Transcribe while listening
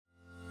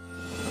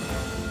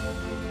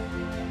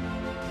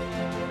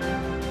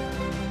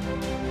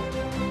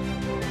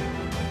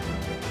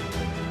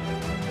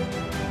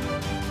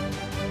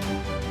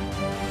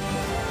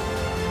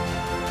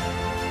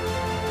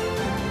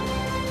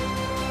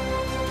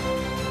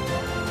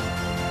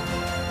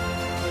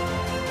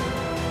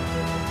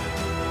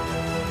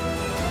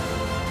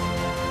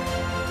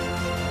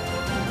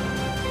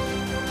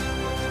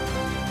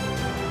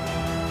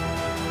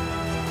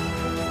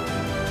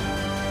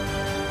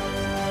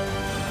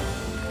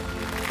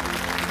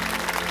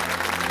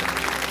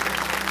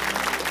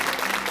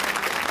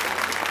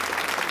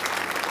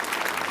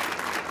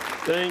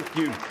Thank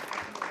you.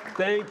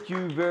 Thank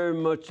you very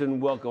much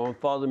and welcome. I'm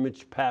Father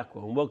Mitch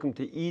Packwell and welcome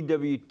to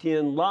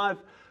EWTN Live,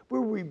 where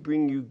we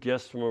bring you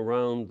guests from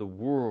around the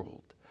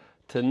world.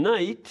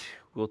 Tonight,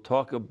 we'll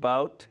talk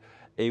about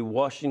a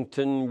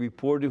Washington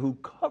reporter who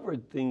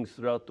covered things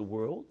throughout the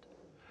world,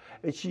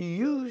 and she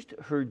used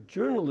her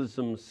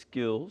journalism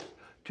skills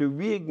to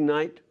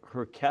reignite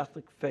her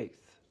Catholic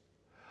faith.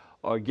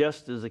 Our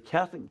guest is a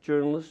Catholic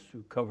journalist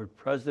who covered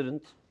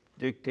presidents,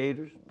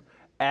 dictators,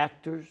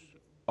 actors,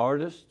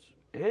 artists,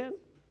 and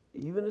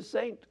even a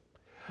saint.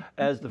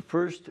 As the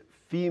first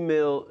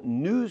female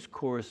news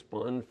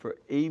correspondent for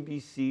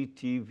ABC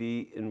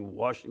TV in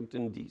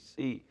Washington,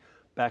 D.C.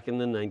 back in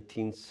the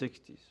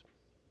 1960s.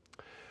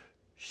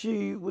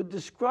 She would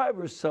describe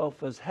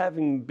herself as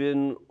having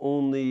been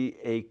only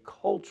a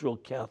cultural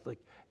Catholic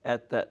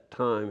at that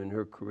time in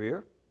her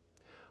career,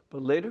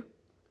 but later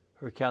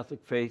her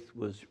Catholic faith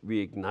was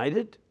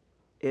reignited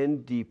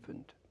and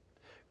deepened,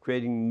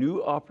 creating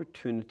new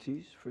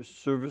opportunities for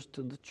service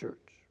to the church.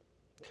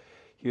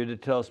 Here to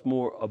tell us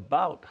more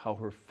about how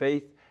her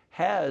faith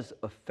has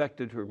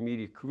affected her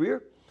media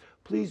career,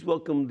 please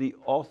welcome the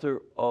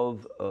author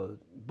of a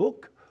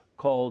book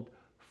called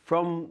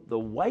From the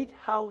White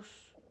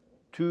House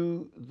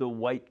to the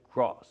White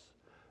Cross,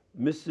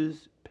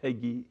 Mrs.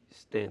 Peggy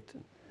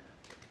Stanton.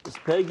 Miss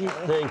Peggy,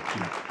 thank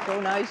you.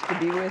 So nice to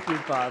be with you,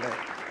 Father.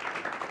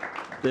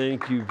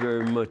 Thank you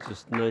very much.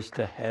 It's nice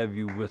to have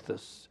you with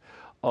us.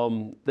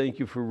 Thank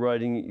you for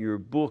writing your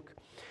book.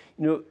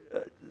 You know,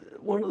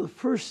 one of the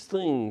first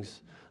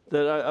things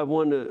that I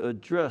want to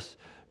address,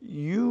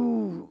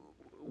 you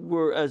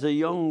were, as a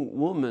young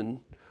woman,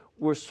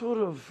 were sort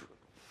of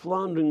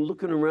floundering,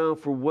 looking around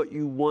for what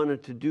you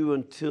wanted to do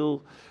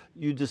until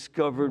you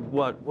discovered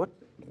what?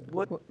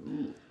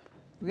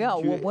 Yeah,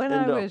 well, when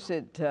I was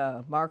at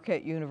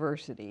Marquette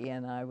University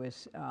and I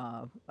was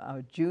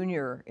a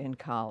junior in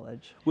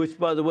college. Which,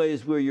 by the way,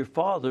 is where your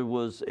father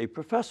was a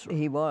professor.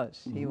 He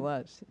was. He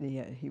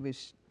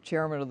was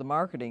chairman of the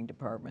marketing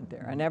department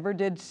there. I never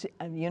did,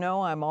 you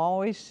know, I'm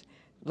always,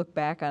 look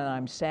back and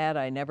I'm sad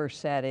I never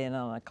sat in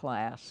on a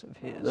class of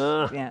his.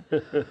 Yeah.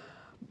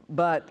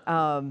 But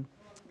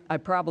I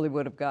probably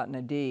would have gotten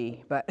a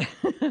D. But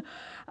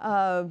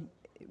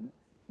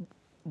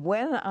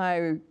when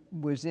I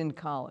was in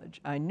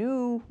college, I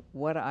knew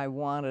what I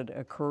wanted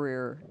a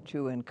career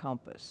to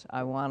encompass.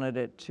 I wanted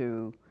it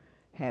to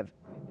have,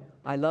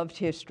 I loved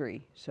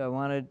history, so I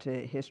wanted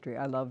history.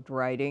 I loved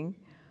writing,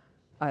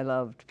 I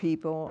loved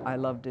people, I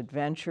loved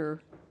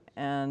adventure,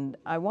 and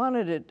I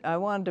wanted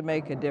to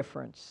make a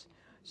difference.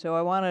 So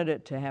I wanted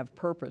it to have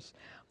purpose.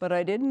 But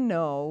I didn't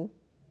know,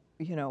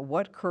 you know,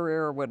 what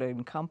career would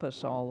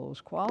encompass all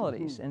those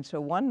qualities. And so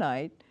one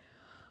night,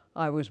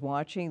 I was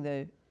watching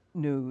the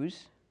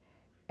news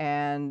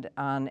and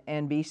on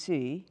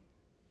NBC,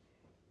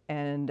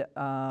 and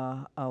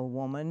a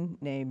woman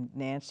named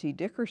Nancy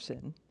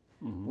Dickerson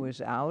was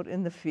out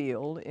in the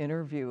field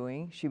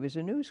interviewing. She was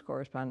a news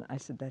correspondent. I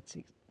said, that's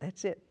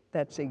it.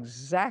 That's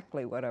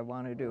exactly what I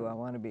want to do. I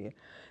want to be a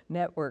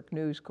network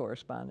news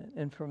correspondent.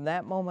 And from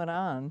that moment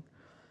on,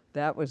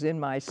 that was in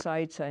my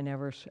sights. I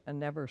never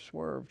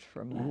swerved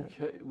from that.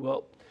 Okay,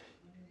 well,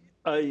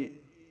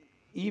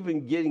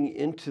 even getting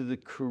into the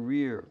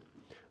career,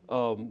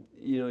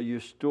 you know, your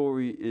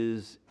story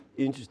is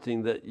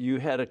interesting that you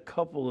had a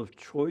couple of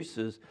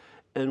choices,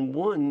 and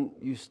one,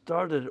 you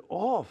started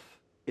off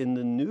in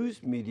the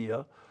news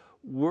media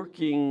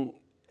working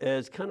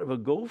as kind of a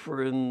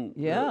gopher in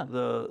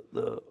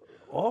the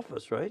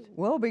office, right?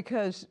 Well,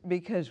 because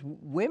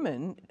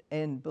women,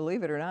 and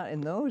believe it or not,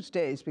 in those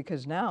days,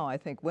 because now I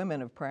think women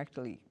have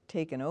practically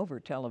taken over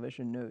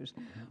television news,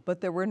 but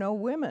there were no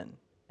women.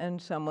 And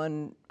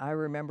I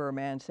remember a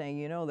man saying,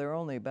 you know, there are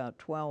only about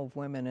 12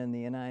 women in the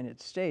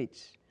United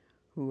States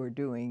who are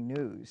doing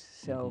news.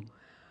 So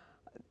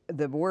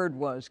the word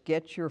was,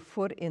 get your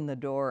foot in the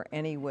door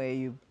any way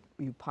you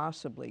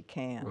possibly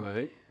can.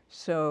 Right.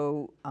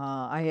 So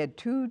I had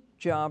two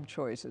job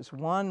choices.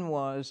 One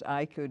was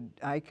I could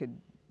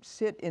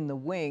sit in the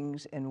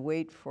wings and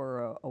wait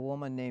for a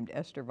woman named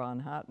Esther Von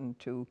Houten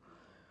to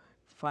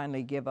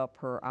finally give up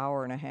her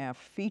hour-and-a-half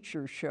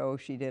feature show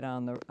she did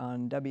on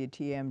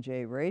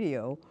WTMJ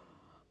radio,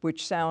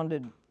 which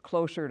sounded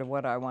closer to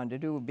what I wanted to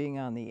do, being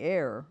on the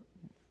air,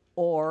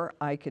 or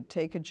I could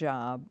take a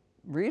job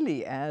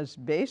really as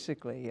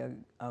basically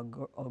a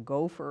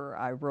gopher.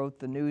 I wrote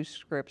the news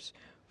scripts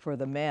for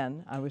the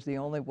men. I was the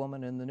only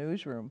woman in the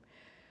newsroom.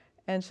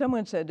 And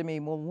someone said to me,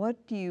 well, what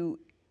do you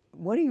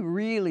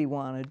really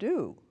want to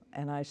do?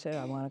 And I said,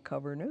 I want to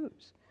cover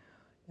news.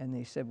 And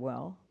they said,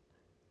 well,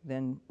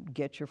 then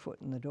get your foot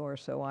in the door.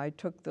 So I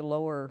took the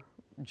lower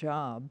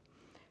job,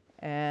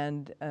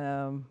 and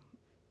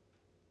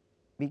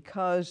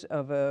because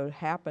of a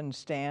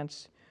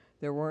happenstance,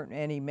 there weren't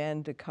any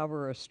men to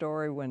cover a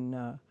story when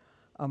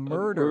a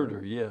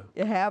murder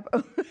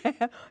happened.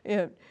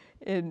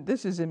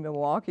 This is in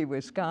Milwaukee,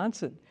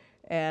 Wisconsin,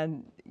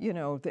 and you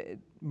know, the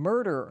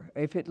murder.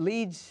 If it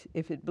bleeds,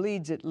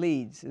 it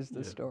leads, is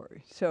the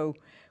story. So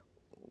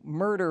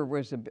murder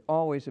was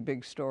always a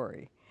big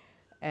story.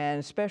 and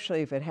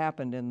especially if it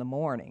happened in the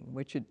morning,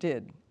 which it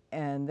did.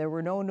 And there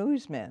were no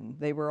newsmen.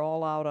 They were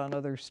all out on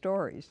other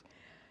stories.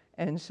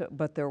 And so,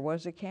 but there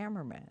was a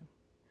cameraman.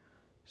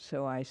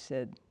 So I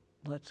said,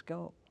 let's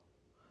go.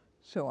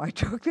 So I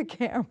took the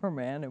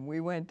cameraman and we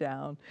went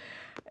down,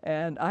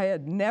 and I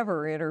had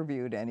never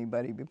interviewed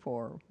anybody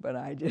before, but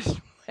I just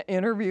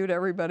interviewed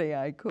everybody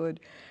I could.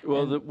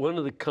 Well, one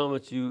of the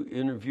comments, you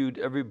interviewed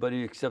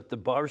everybody except the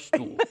bar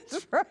stool.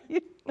 That's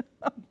right.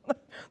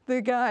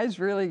 The guys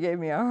really gave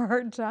me a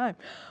hard time,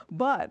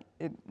 but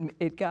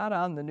it got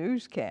on the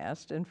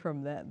newscast, and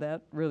from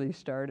that really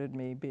started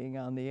me being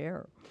on the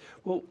air.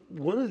 Well,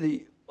 one of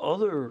the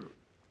other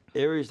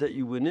areas that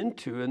you went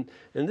into, and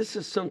this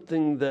is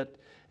something that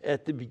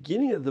at the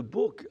beginning of the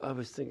book, I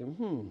was thinking,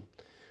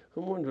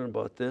 I'm wondering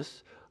about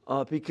this,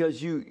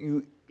 because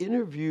you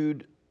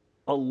interviewed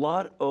a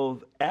lot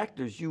of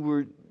actors. You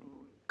were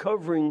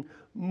covering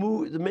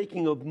the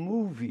making of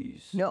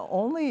movies. No,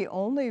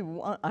 only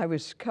one. I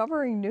was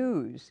covering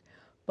news,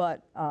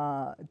 but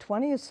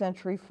 20th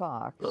Century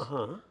Fox,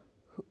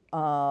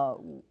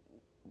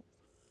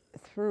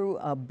 through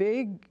a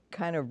big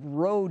kind of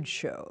road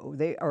show,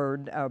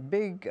 a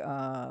big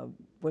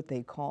what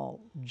they call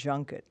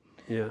junket.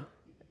 Yeah.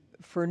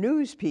 For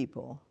news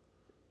people,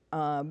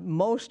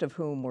 most of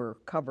whom were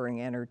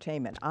covering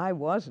entertainment. I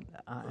wasn't,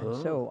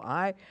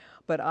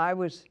 but I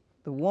was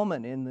the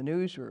woman in the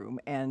newsroom,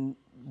 and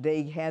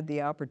they had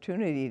the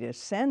opportunity to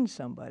send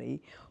somebody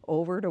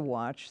over to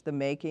watch the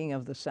making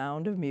of The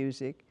Sound of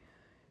Music,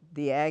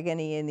 The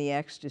Agony and the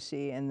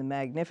Ecstasy, and The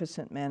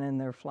Magnificent Men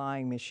and Their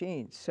Flying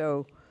Machines.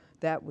 So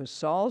that was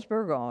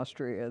Salzburg,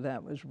 Austria,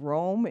 that was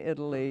Rome,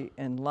 Italy,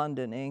 and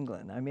London,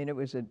 England. I mean, it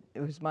was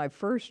my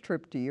first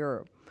trip to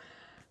Europe.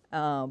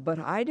 But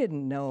I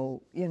didn't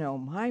know,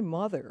 my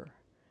mother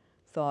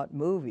thought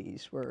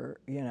movies were,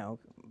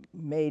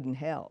 made in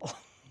hell.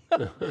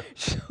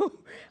 So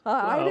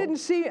I didn't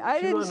see. I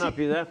she didn't might not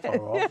be that far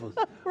off.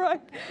 Right,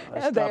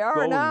 and they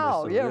are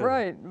now. Yeah,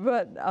 right.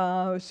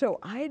 But so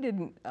I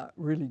didn't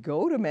really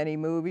go to many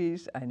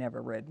movies. I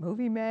never read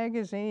movie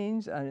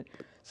magazines.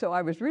 So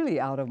I was really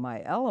out of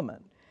my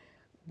element.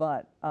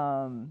 But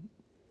I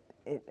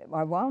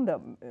wound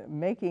up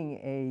making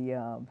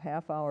a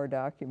half-hour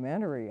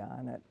documentary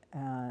on it,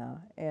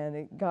 and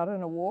it got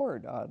an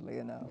award, oddly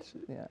enough.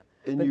 Yeah.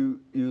 And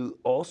you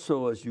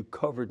also, as you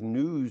covered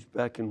news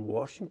back in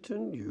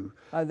Washington, you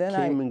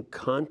came in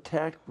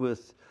contact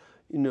with,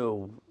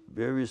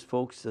 various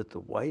folks at the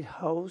White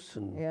House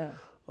and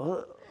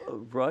a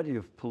variety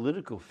of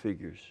political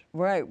figures.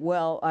 Right.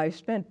 Well, I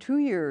spent 2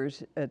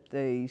 years at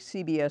the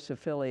CBS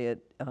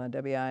affiliate,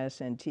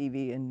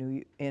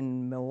 WISN-TV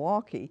in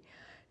Milwaukee,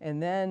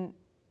 and then,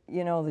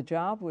 the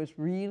job was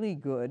really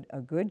good, a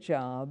good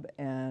job,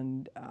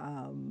 and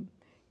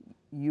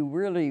you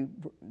really,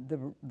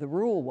 the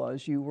rule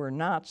was you were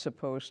not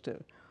supposed to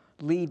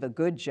leave a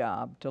good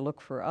job to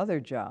look for other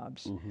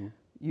jobs. Mm-hmm.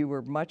 You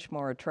were much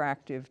more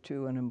attractive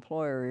to an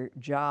employer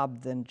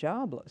job than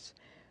jobless.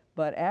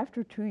 But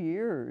after 2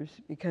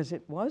 years, because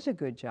it was a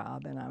good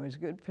job and I was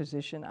in a good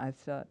position, I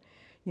thought,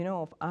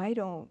 if I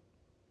don't,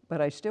 but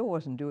I still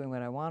wasn't doing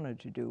what I wanted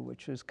to do,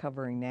 which was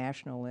covering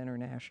national,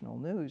 international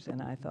news.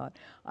 And I thought,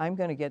 I'm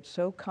going to get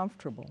so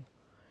comfortable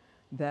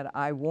that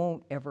I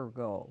won't ever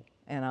go.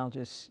 And I'll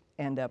just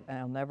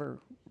I'll never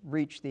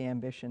reach the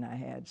ambition I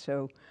had.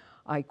 So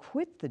I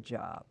quit the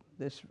job,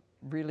 this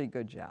really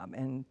good job,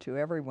 and to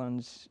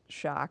everyone's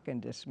shock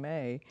and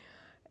dismay,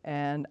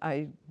 and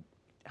I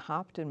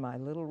hopped in my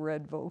little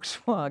red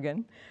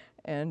Volkswagen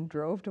and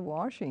drove to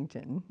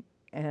Washington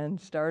and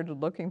started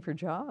looking for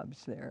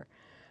jobs there.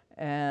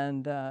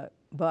 And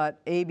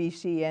but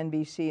ABC,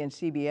 NBC, and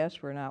CBS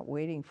were not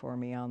waiting for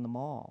me on the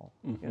mall.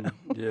 Mm-hmm.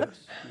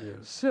 Yes.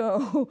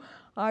 So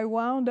I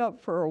wound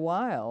up for a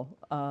while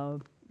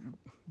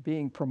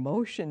being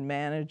promotion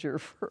manager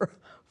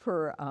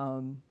for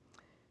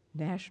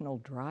National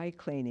Dry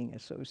Cleaning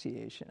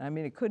Association. I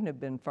mean, it couldn't have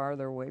been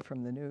farther away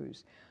from the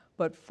news.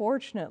 But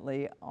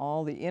fortunately,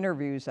 all the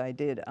interviews I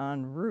did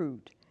en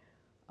route,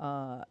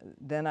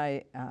 then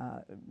I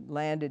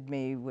landed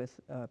me with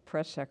a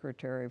press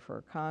secretary for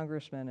a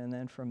congressman, and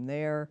then from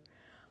there,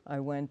 I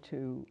went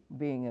to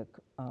being a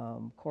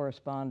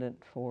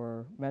correspondent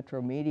for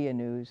Metro Media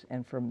News,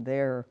 and from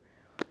there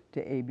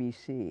to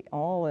ABC,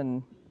 all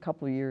in a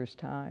couple of years'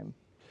 time.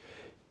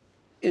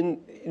 And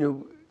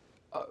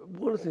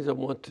one of the things I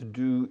want to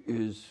do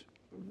is,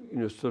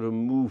 sort of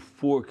move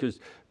forward, because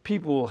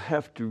people will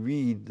have to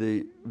read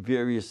the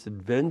various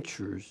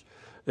adventures,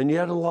 and you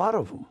had a lot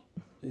of them.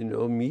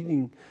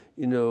 Meeting,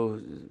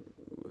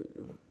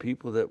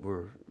 people that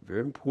were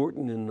very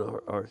important in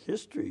our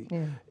history,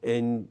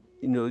 and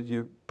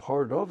you're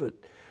part of it.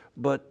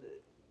 But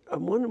I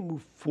want to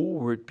move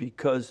forward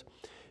because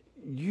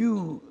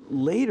you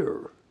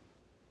later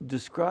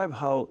describe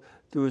how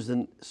there was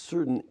a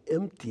certain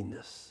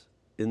emptiness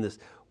in this.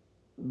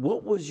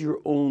 What was your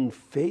own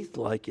faith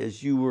like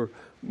as you were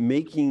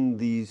making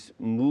these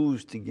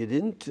moves to get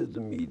into the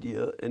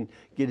media and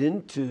get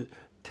into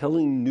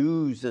telling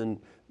news and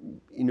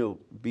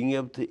being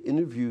able to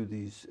interview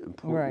these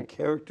important Right.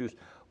 characters.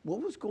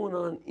 What was going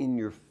on in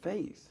your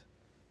faith?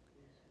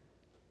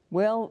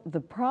 Well,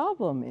 the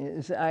problem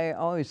is, I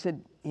always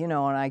said, and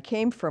I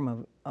came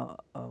from a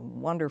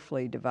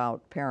wonderfully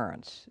devout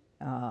parents.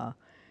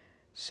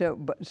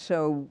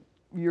 So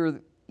you're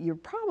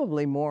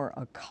probably more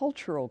a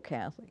cultural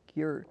Catholic.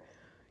 You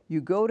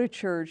go to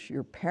church.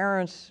 Your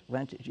parents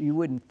went. You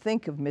wouldn't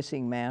think of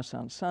missing Mass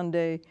on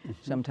Sunday. Mm-hmm.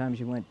 Sometimes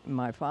you went.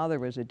 My father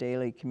was a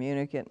daily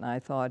communicant, and I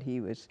thought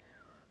he was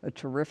a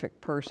terrific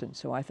person.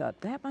 So I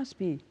thought that must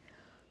be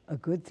a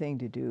good thing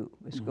to do,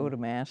 was go to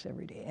Mass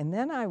every day. And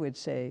then I would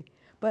say,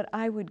 but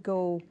I would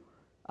go,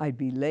 I'd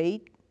be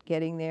late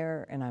getting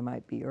there, and I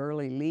might be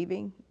early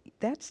leaving.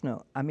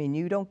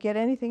 You don't get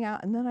anything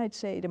out. And then I'd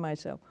say to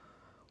myself,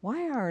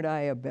 why aren't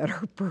I a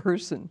better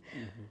person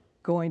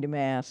going to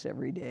Mass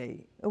every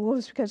day? It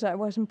was because I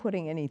wasn't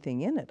putting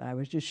anything in it. I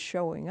was just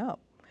showing up.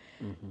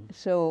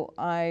 So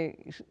I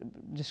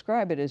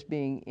describe it as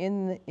being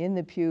in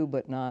the pew,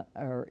 but not,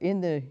 or in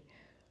the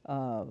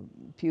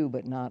pew,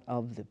 but not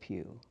of the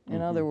pew.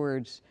 In other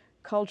words,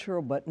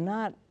 cultural, but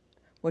not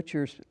what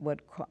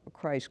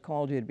Christ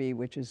called you to be,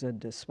 which is a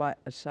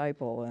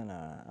disciple and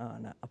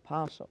an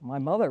apostle. My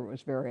mother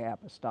was very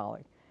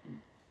apostolic,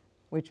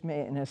 which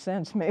may, in a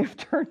sense, may have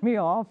turned me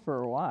off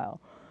for a while.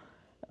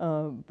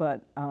 And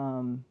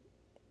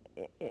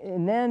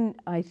then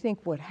I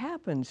think what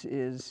happens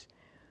is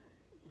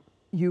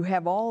you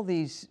have all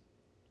these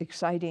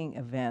exciting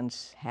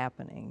events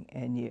happening,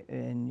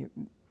 and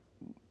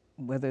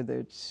whether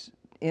it's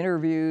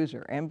interviews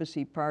or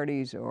embassy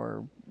parties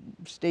or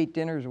state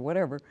dinners or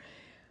whatever,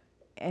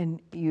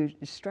 and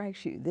it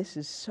strikes you, this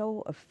is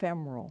so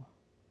ephemeral.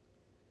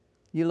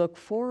 You look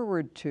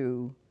forward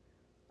to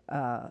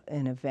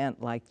an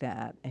event like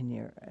that,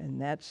 and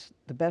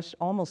that's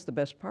almost the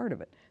best part of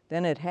it.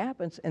 Then it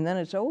happens, and then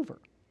it's over,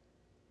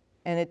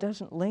 and it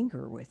doesn't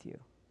linger with you.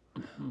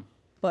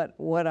 But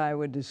what I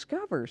would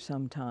discover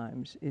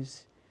sometimes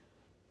is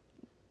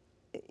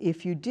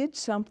if you did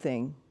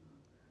something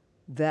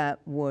that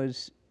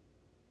was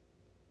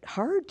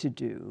hard to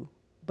do,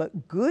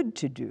 but good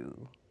to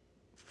do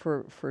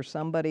for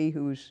somebody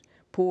who's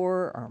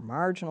poor or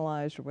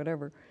marginalized or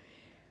whatever,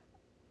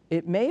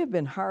 it may have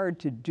been hard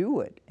to do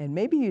it, and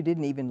maybe you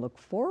didn't even look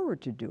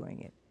forward to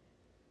doing it,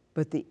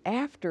 but the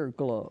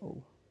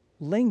afterglow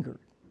lingered.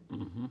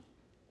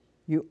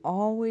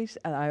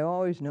 I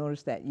always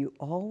noticed that you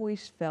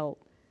always felt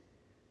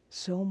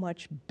so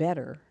much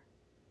better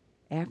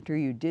after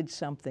you did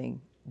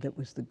something that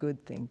was the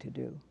good thing to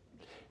do.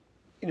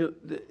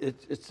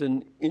 It's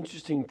an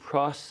interesting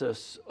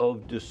process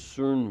of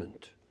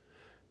discernment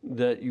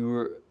that you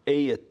were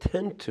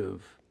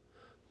attentive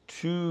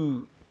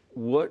to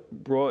what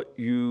brought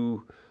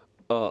you,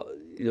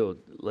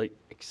 like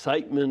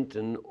excitement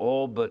and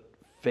all, but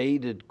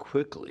faded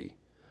quickly,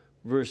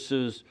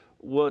 versus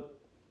what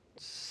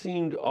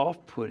seemed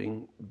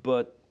off-putting,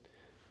 but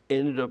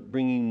ended up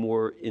bringing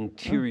more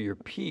interior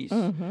peace.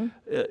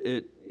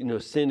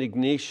 Saint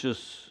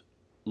Ignatius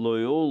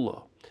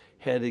Loyola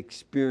had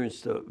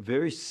experienced a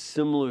very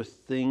similar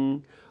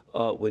thing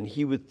when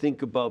he would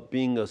think about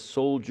being a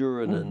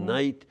soldier and a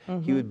knight.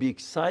 He would be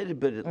excited,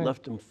 but it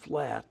left him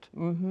flat.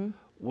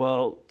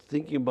 While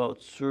thinking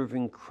about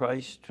serving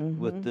Christ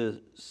with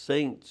the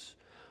saints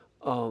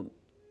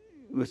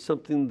was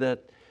something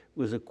that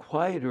was a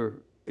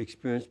quieter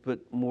experience, but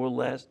more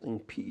lasting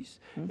peace.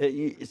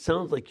 It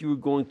sounds like you were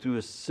going through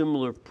a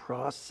similar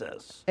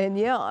process. And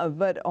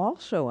but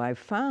also I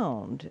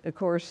found, of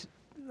course,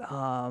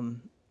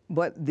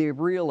 what the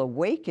real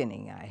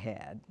awakening I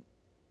had,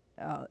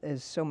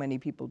 as so many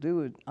people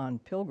do on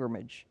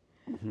pilgrimage.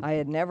 I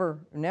had never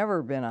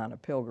been on a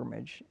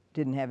pilgrimage,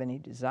 didn't have any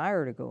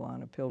desire to go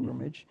on a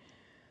pilgrimage.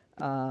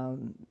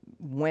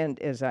 Went,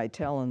 as I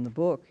tell in the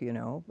book,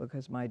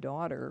 because my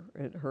daughter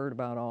had heard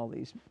about all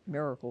these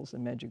miracles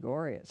in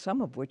Medjugorje,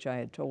 some of which I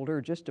had told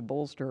her just to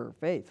bolster her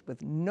faith,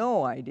 with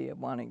no idea of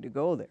wanting to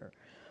go there.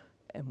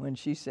 And when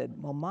she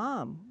said, well,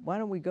 Mom, why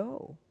don't we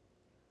go?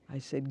 I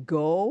said,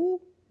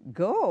 go?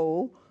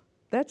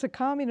 That's a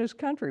communist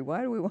country.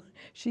 Why do we want?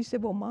 She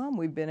said, well, Mom,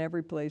 we've been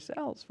every place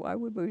else. Why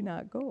would we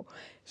not go?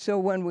 So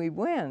when we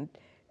went,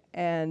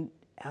 and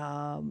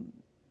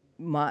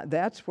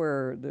that's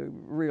where the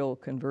real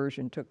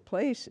conversion took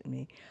place in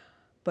me.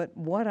 But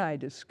what I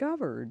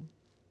discovered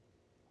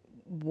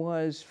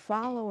was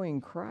following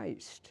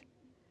Christ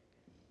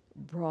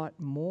brought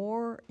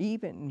more,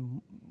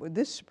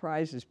 this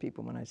surprises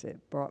people when I say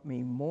it, brought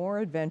me more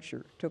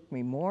adventure, took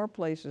me more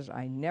places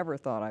I never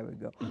thought I would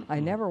go. I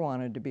never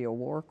wanted to be a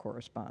war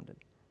correspondent,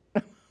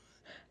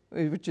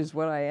 which is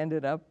what I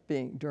ended up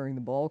being during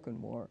the Balkan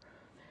War.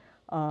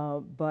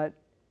 But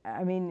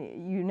I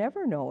mean, you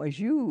never know.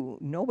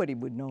 Nobody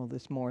would know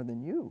this more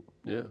than you.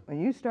 Yeah.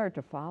 When you start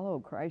to follow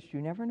Christ,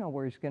 you never know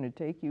where He's going to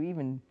take you,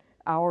 even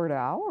hour to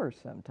hour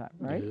sometime,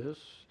 right? Yes,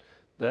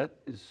 that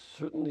is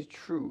certainly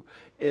true.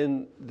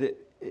 And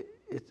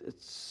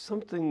it's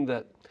something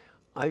that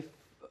I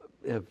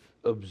have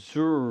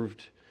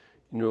observed,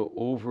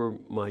 over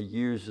my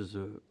years as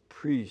a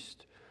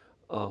priest,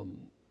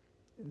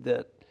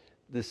 that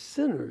the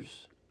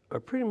sinners are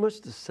pretty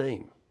much the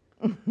same.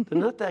 They're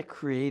not that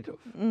creative.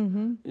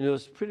 You know,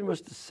 it's pretty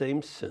much the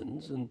same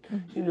sins, and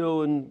you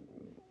know, and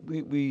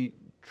we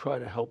try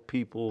to help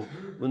people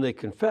when they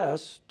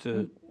confess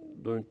to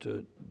learn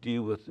to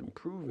deal with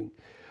improving.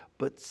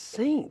 But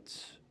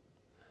saints,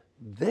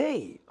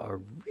 they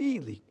are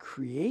really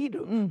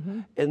creative,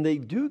 and they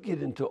do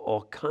get into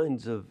all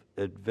kinds of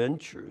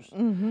adventures.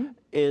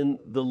 And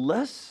the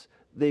less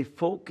they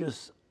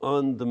focus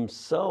on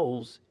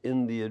themselves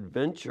in the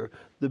adventure,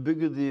 the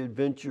bigger the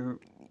adventure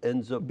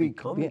ends up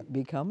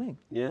becoming.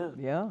 Yeah.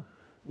 Yeah.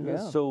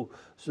 Yeah. So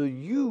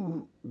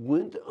you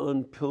went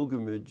on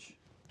pilgrimage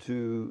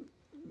to,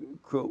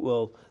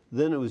 well,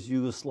 then it was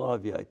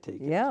Yugoslavia, I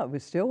take it. Yeah, it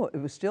was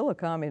still a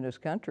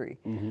communist country.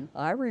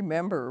 I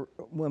remember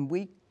when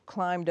we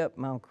climbed up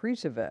Mount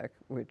Križevec,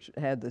 which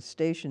had the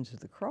Stations of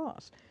the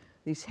Cross,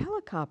 these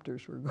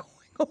helicopters were going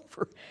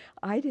over.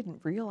 I didn't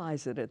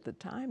realize it at the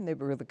time. They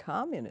were the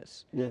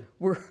communists. Yeah.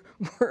 Were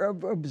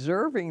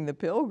observing the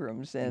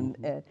pilgrims,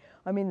 and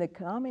I mean the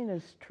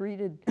communists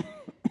treated.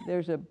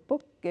 There's a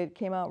book that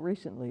came out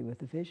recently with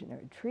the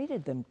visionary.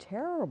 Treated them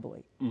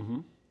terribly.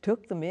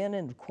 Took them in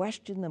and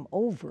questioned them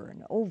over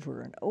and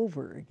over and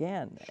over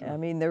again. Sure. I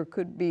mean, there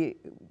could be.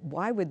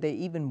 Why would they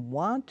even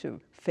want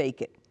to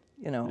fake it?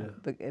 You know. Yeah.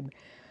 But,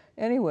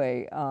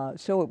 anyway,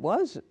 so it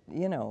was.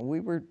 You know,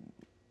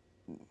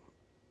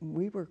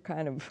 we were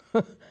kind of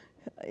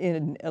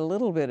in a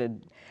little bit of,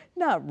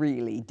 not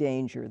really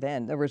danger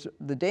then.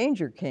 The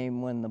danger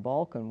came when the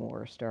Balkan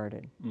War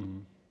started.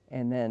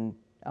 And then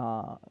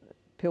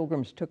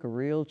pilgrims took a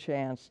real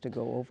chance to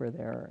go over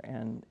there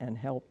and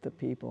help the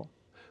people.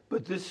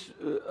 But this,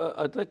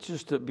 I'd like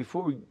just to,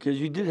 because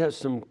you did have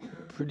some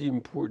pretty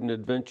important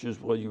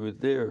adventures while you were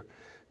there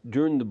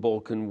during the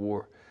Balkan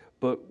War,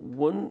 but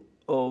one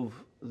of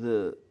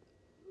the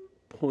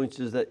points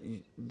is that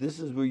this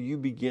is where you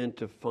began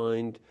to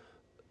find,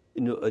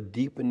 you know, a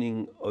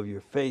deepening of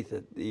your faith.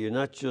 That you're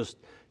not just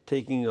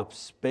taking up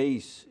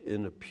space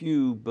in a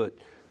pew, but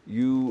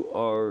you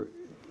are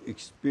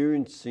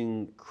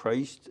experiencing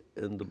Christ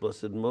and the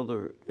Blessed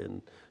Mother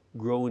and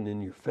growing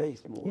in your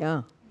faith more.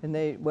 Yeah, and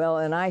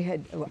I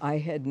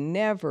had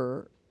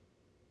never,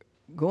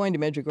 going to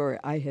Medjugorje,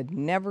 I had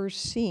never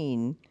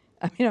seen.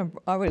 I mean,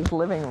 I was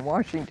living in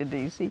Washington,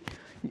 D.C.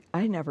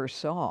 I never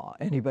saw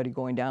anybody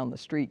going down the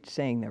street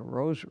saying their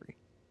rosary.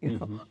 You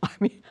know, I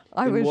mean,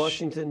 in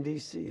Washington,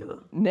 D.C., huh?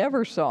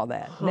 Never saw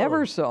that. Huh.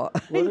 Never saw.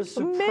 What a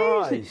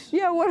surprise! Amazing.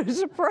 Yeah, what a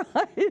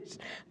surprise!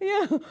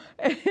 Yeah,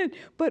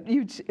 but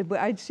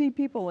I'd see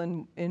people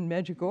in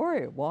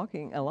Medjugorje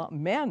walking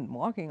along, men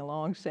walking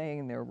along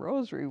saying their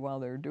rosary while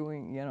they're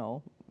doing, you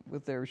know,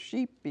 with their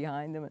sheep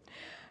behind them,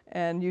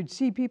 and you'd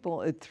see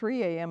people at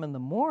 3 a.m. in the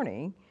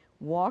morning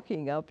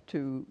walking up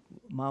to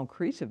Mount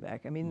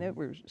Križevec. I mean, there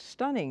were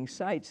stunning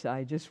sights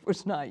I just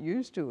was not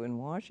used to in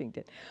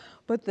Washington.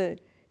 But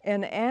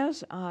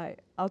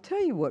I'll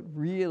tell you what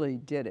really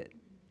did it,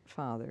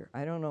 Father.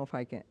 I don't know if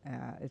I can,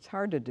 it's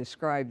hard to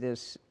describe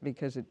this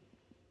because it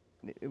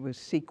was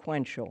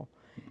sequential,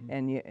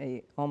 and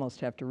you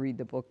almost have to read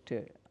the book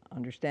to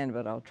understand it,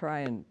 but I'll try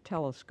and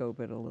telescope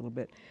it a little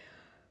bit.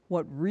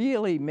 What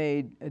really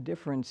made a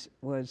difference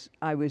was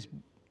I was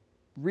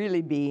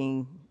really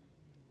being,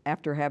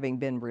 after having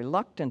been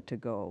reluctant to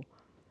go,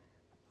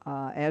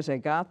 as I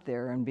got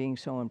there and being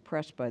so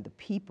impressed by the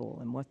people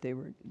and what they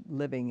were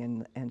living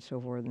in and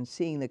so forth, and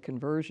seeing the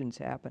conversions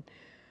happen,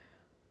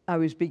 I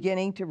was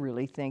beginning to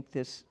really think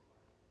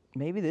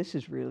maybe this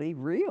is really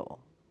real.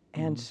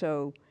 And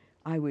so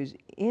I was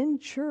in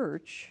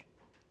church,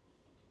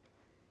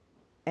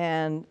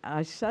 and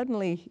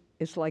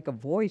it's like a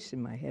voice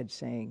in my head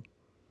saying,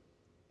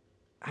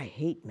 I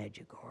hate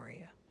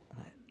Medjugorje.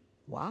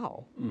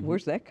 Wow,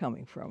 where's that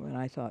coming from? And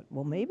I thought,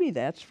 well, maybe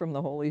that's from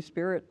the Holy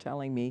Spirit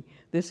telling me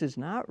this is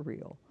not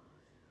real.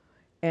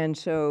 And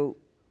so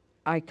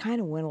I kind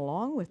of went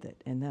along with it.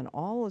 And then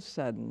all of a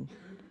sudden,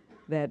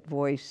 that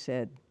voice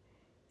said,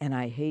 and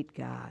I hate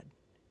God.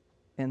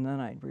 And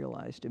then I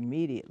realized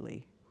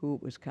immediately who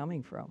it was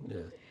coming from. Yeah,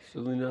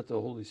 certainly not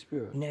the Holy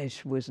Spirit. No,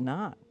 it was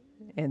not.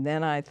 And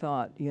then I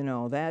thought, you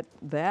know, that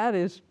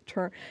is,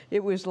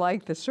 it was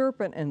like the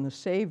serpent and the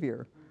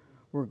Savior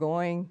were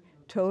going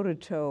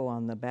toe-to-toe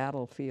on the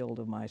battlefield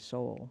of my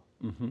soul.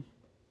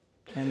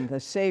 And the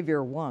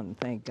Savior won,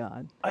 thank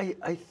God. I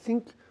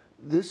think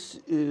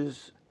this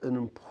is an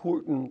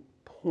important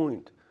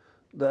point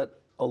that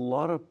a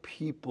lot of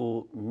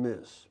people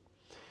miss.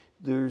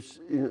 There's,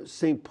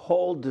 St.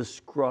 Paul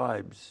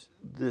describes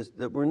this,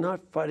 that we're not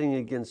fighting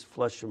against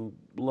flesh and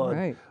blood,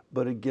 right,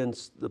 but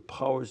against the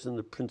powers and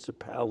the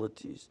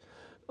principalities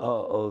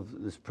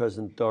of this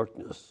present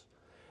darkness.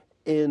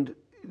 And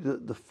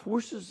the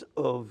forces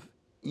of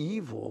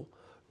evil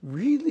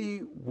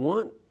really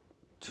want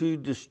to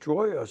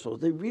destroy our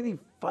souls. They really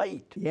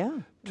fight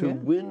to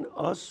win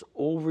us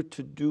over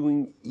to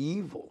doing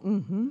evil.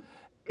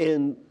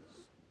 And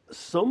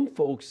some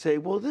folks say,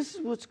 well, this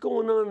is what's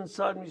going on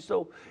inside me,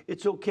 so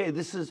it's okay.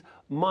 This is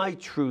my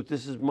truth.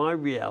 This is my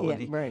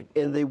reality. Yeah, right.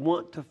 And they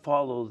want to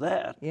follow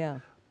that. Yeah.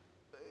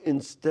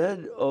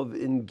 Instead of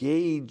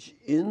engage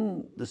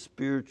in the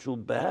spiritual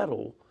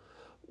battle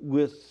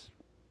with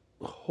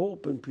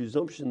hope and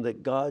presumption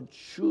that God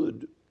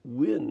should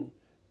win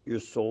your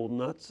soul,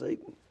 not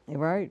Satan.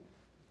 Right.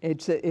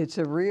 It's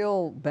a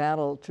real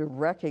battle to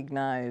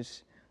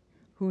recognize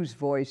whose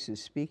voice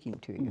is speaking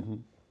to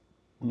you.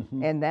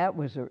 And that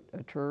was a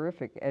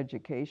terrific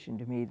education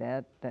to me.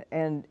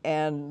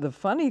 And the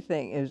funny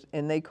thing is,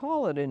 and they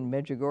call it in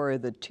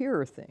Medjugorje the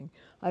tear thing.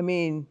 I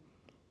mean,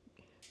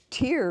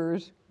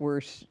 tears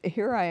were,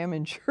 here I am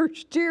in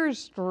church, tears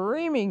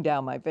streaming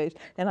down my face,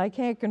 and I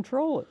can't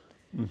control it.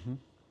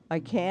 I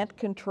can't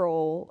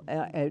control,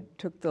 it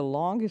took the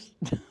longest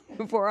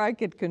before I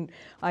could,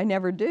 I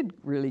never did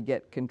really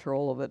get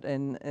control of it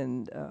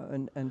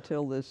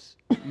until this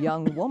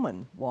young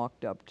woman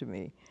walked up to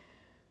me.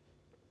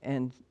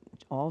 And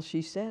all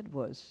she said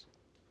was,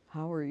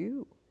 "How are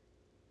you?"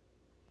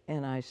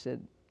 And I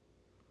said,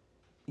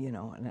 you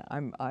know,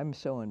 and I'm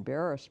so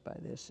embarrassed by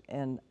this.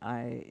 And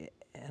I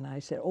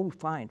said, "Oh,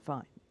 fine,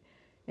 fine."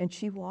 And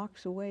she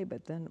walks away.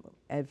 But then,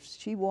 as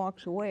she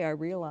walks away, I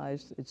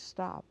realized it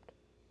stopped.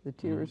 The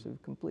tears have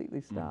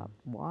completely stopped.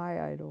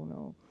 Why, I don't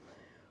know.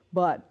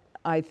 But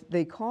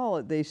they call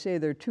it. They say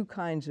there are two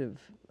kinds of.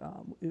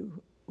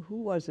 Who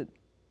was it?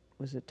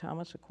 Was it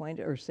Thomas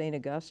Aquinas or St.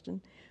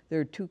 Augustine? There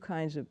are two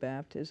kinds of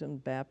baptism,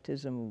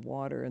 baptism of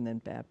water and then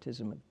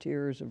baptism of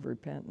tears of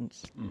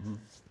repentance.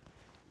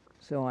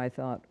 So I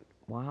thought,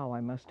 wow, I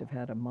must have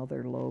had a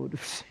mother load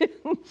of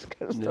sins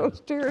because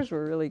those tears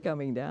were really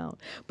coming down.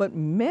 But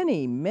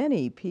many,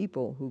 many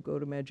people who go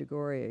to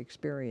Medjugorje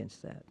experience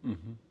that.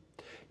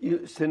 You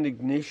know, St.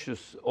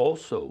 Ignatius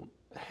also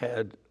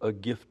had a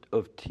gift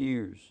of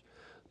tears,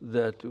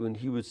 that when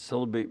he would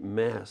celebrate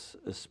Mass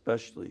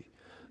especially,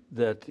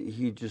 that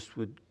he just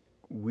would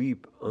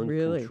weep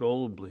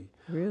uncontrollably.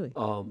 Really?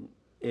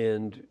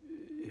 And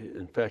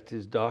in fact,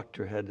 his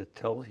doctor had to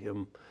tell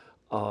him,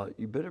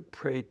 you better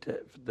pray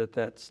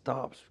that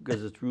stops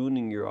because it's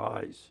ruining your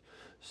eyes.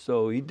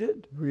 So he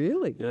did.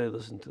 Really? Yeah, I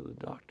listened to the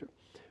doctor.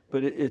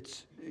 But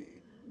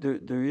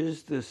there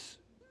is this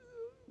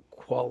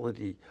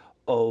quality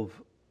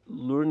of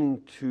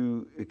learning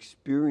to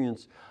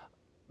experience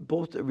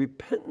both a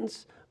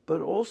repentance, but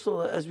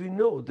also, as we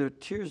know, there are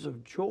tears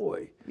of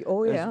joy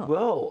as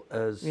well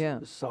as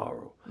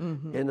sorrow.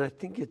 And I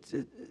think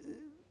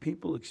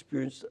people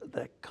experience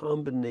that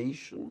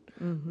combination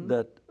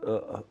that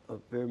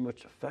very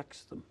much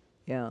affects them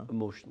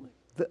emotionally.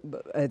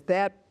 At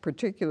that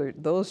particular,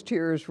 those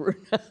tears were,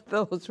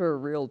 those were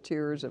real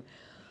tears of,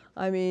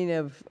 I mean,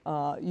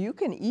 you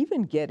can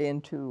even get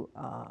into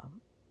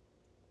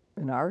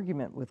an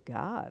argument with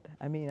God.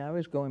 I mean, I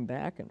was going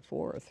back and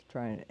forth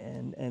trying,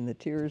 and the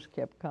tears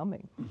kept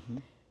coming.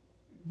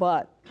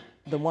 But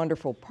the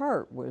wonderful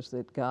part was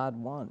that God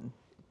won.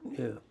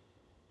 Yeah.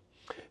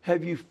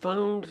 Have you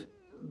found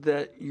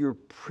that your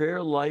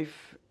prayer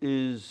life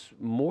is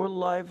more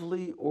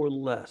lively or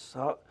less?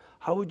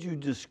 How would you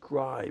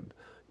describe,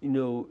 you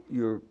know,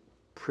 your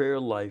prayer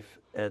life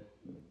at,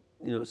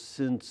 you know,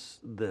 since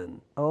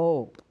then?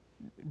 Oh,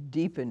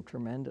 deepened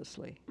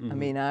tremendously. I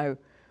mean,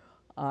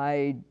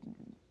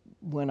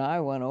 when I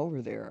went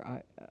over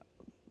there,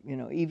 you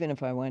know, even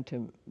if I went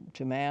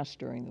to Mass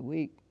during the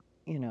week,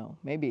 you know,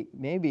 maybe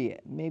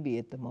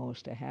at the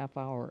most a half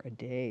hour a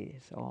day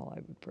is all I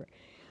would pray.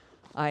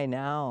 I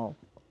now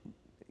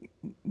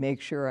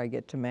make sure I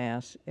get to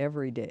Mass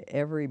every day,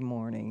 every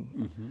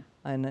morning,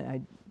 and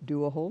I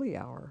do a holy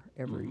hour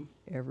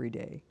every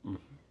day.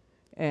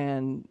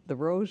 And the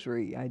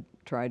Rosary, I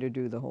try to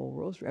do the whole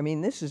Rosary. I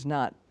mean, this is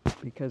not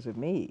because of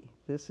me.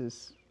 This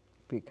is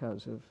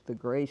because of the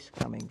grace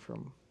coming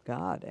from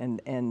God,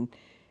 and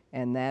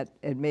that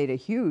it made a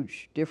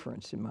huge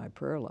difference in my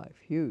prayer life.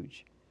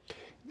 Huge.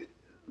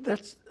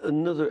 That's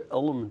another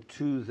element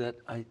too that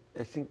I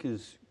think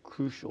is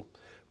crucial.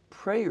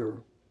 Prayer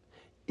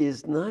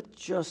is not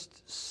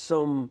just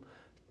some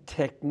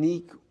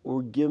technique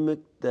or gimmick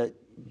that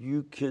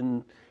you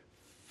can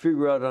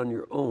figure out on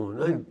your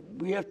own.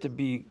 We have to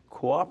be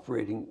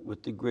cooperating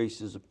with the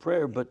graces of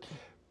prayer, but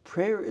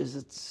prayer is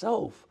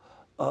itself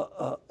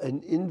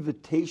an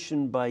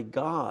invitation by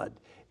God,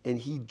 and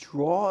he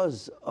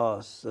draws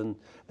us, and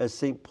as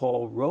St.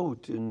 Paul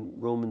wrote in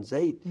Romans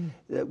 8,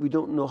 that we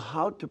don't know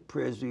how to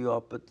pray as we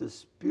ought, but the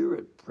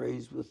Spirit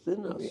prays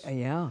within us.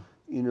 Yeah.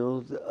 You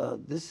know,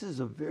 this is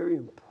a very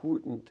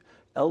important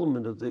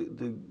element of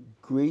the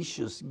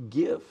gracious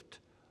gift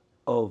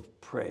of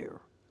prayer.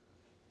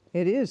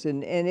 It is,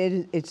 and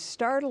it's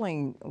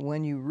startling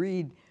when you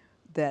read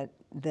that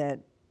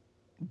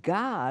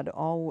God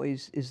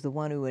always is the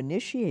one who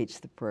initiates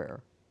the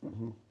prayer,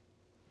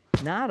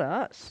 not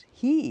us.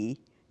 He,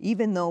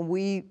 even though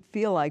we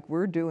feel like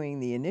we're doing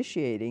the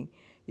initiating,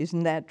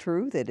 isn't that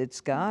true, that it's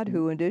God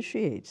who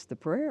initiates the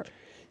prayer?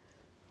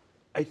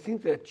 I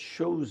think that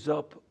shows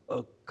up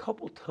a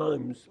couple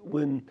times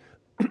when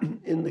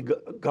in the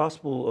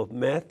Gospel of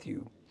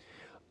Matthew,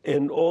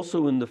 And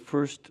also in the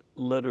first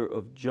letter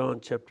of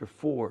John, chapter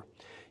 4,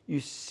 you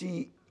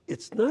see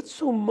it's not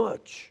so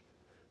much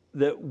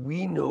that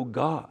we know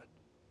God,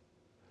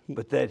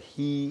 but that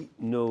He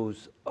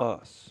knows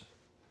us.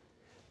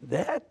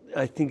 That,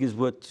 I think, is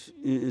what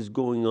is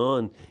going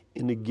on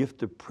in the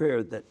gift of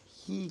prayer, that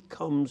He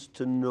comes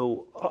to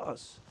know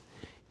us.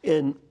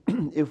 And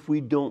if we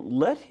don't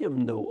let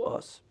Him know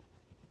us,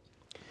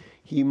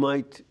 He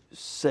might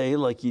say,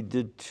 like He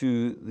did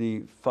to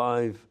the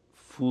 5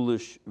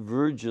 foolish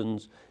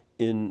virgins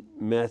in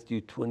Matthew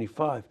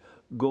 25,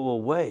 "Go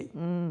away,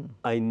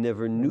 I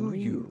never knew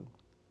you."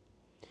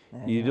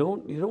 You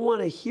don't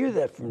want to hear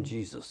that from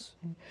Jesus.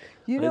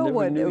 You "I know never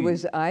what knew it you."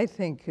 was, I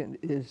think,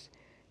 is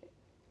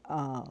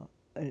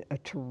a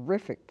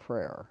terrific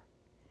prayer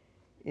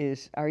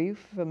is, are you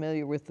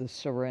familiar with the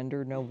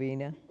Surrender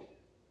Novena?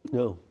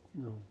 No.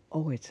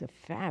 Oh, it's a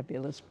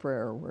fabulous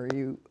prayer where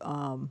you,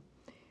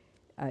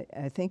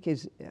 I think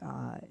is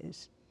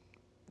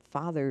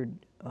Father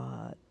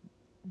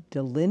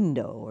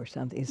Delindo or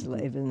something, he's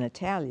an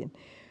Italian,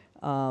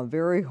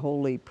 very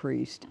holy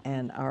priest,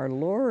 and our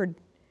Lord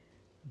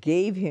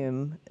gave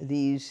him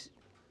these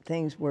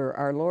things where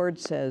our Lord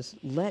says,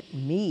 "Let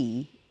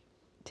me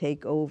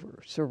take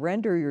over.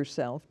 Surrender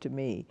yourself to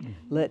me.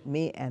 Let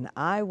me, and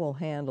I will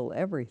handle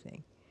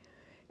everything."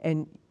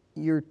 And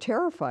you're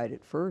terrified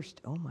at first.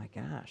 Oh my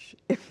gosh,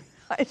 if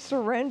I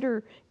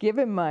surrender, give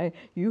him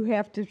you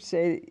have to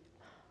say,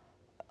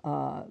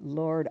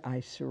 "Lord, I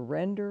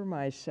surrender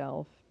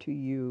myself to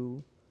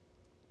you.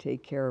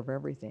 Take care of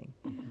everything."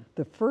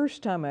 The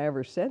first time I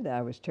ever said that,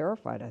 I was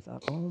terrified. I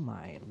thought, "Oh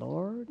my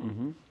Lord,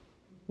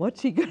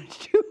 what's He going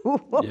to do?"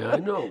 Yeah, I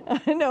know.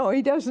 I know,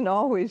 He doesn't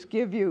always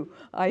give you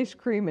ice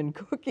cream and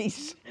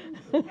cookies.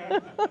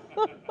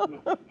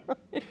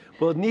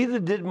 Well, neither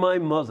did my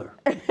mother.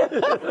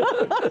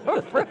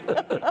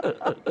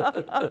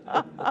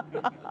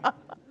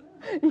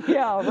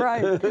 Yeah,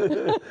 right.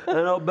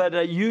 And I'll bet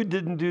that you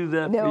didn't do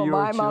that for No, your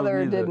my children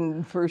mother either.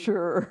 didn't, for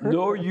sure.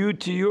 Nor you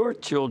to your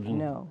children.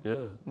 No.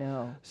 Yeah.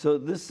 No. So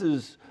this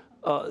is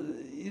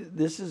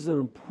an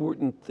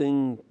important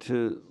thing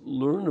to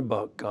learn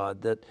about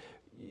God, that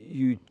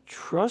you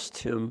trust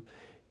Him,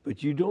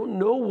 but you don't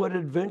know what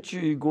adventure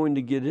you're going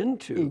to get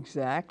into.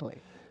 Exactly.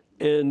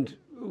 And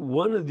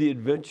one of the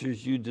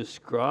adventures you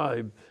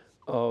describe,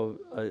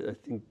 I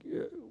think,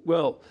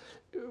 well,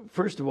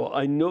 first of all,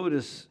 I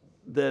notice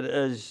that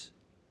as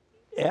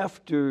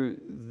after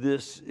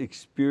this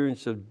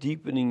experience of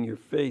deepening your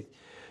faith,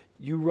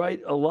 you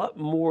write a lot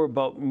more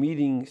about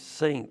meeting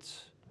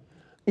saints.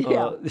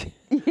 Yeah.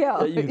 Yeah.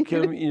 That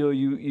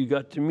you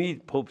got to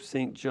meet Pope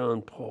St.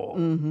 John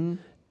Paul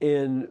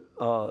and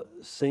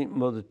St.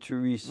 Mother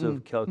Teresa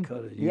of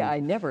Calcutta. Yeah, I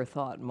never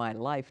thought in my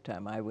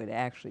lifetime I would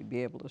actually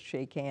be able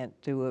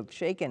to have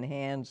shaken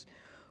hands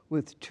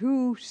with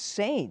 2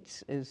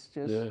 saints is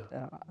just,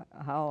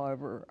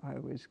 however, I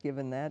was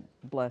given that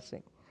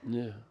blessing.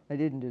 Yeah. I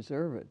didn't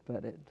deserve it,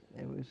 but it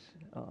was.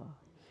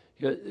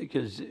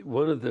 Because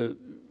one of the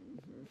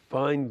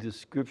fine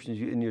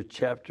descriptions in your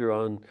chapter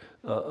on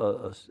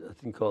a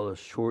thing called A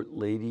Short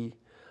Lady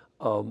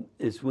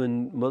is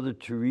when Mother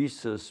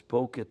Teresa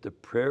spoke at the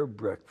prayer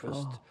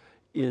breakfast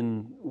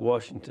in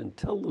Washington.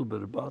 Tell a little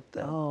bit about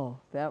that.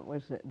 Oh, that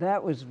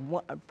was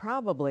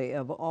probably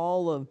of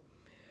all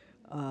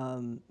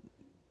the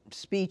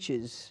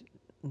speeches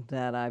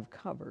that I've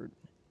covered,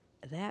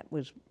 that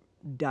was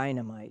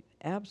dynamite,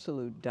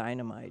 absolute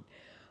dynamite.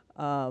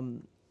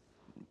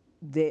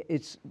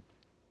 It's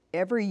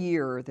every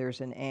year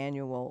there's an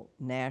annual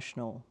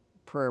national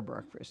prayer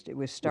breakfast. It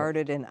was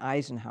started in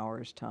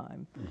Eisenhower's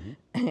time,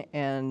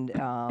 and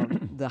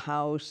the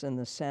House and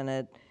the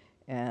Senate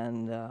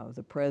and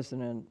the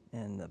President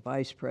and the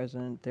Vice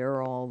President,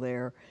 they're all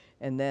there.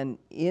 And then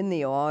in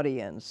the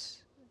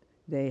audience,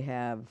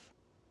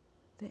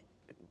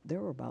 there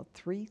were about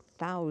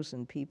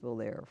 3,000 people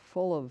there,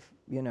 full of,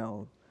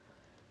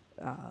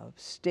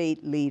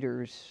 state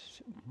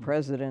leaders,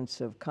 presidents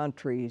of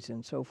countries,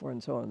 and so forth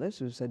and so on. This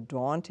was a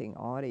daunting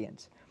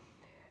audience.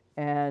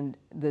 And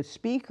the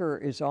speaker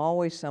is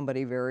always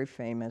somebody very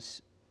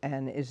famous,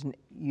 and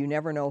you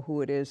never know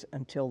who it is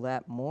until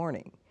that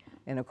morning.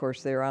 And of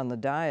course, they're on the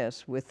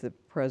dais with the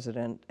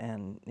president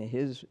and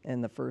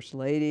the first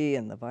lady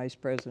and the vice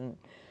president.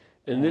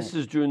 And this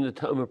is during the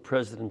time of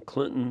President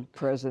Clinton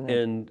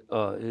and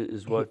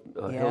his wife,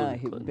 Hillary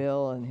Clinton.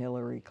 Bill and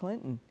Hillary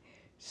Clinton.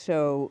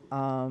 So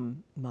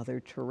Mother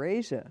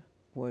Teresa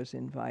was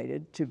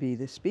invited to be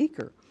the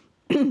speaker.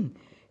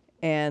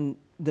 And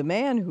the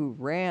man who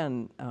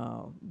ran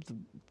the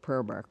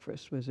prayer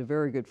breakfast was a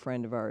very good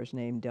friend of ours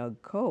named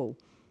Doug Coe.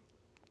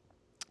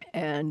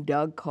 And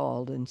Doug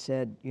called and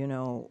said,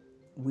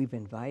 we've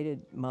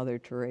invited Mother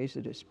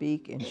Teresa to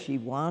speak, and she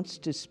wants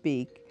to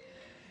speak.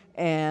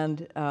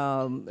 And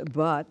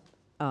but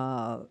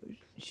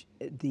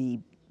the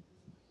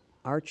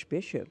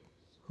Archbishop,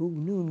 who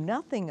knew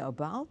nothing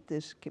about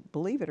this,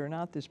 believe it or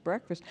not, this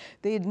breakfast,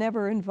 they had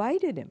never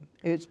invited him.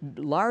 It's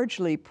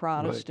largely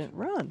Protestant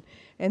run,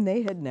 and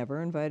they had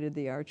never invited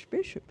the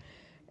Archbishop.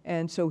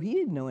 And so he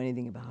didn't know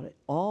anything about it.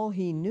 All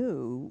he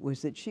knew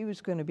was that she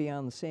was going to be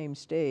on the same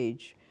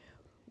stage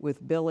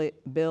with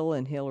Bill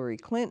and Hillary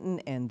Clinton,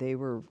 and they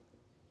were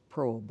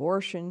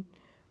pro-abortion,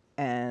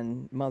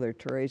 and Mother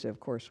Teresa,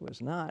 of course,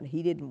 was not.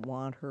 He didn't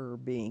want her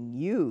being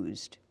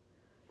used,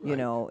 you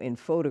know, in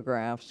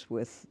photographs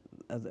with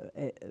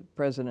the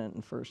President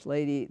and First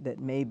Lady that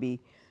maybe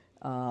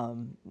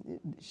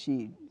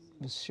she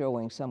was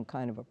showing some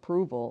kind of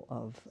approval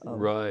of.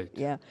 Right.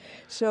 Yeah.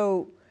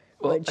 So,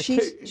 Well, but I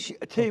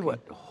tell you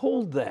what,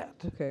 hold that.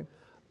 Okay.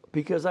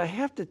 Because I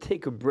have to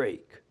take a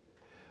break.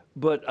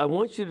 But I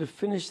want you to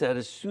finish that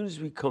as soon as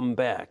we come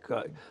back,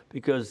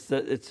 because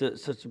it's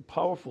such a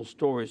powerful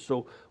story.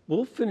 So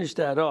we'll finish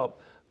that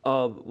up.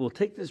 We'll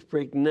take this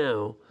break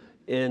now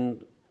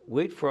and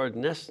wait for our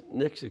next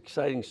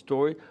exciting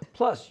story,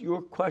 plus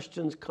your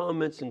questions,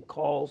 comments, and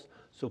calls.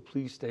 So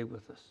please stay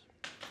with us.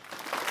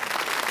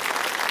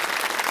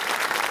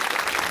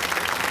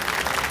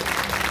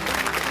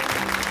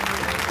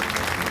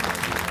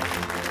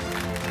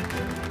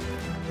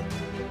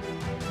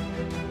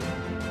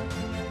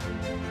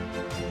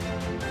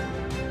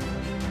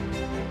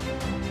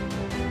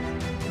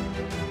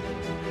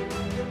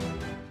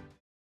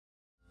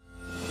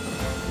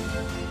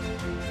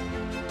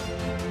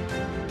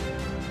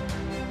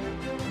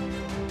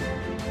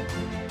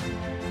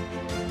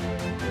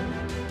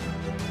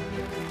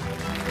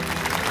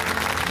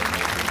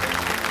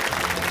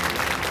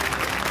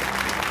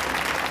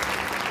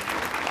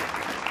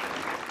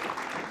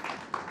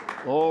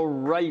 All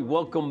right,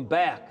 welcome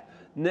back.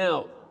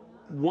 Now,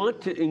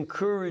 want to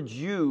encourage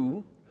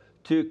you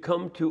to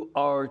come to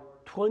our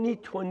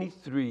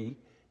 2023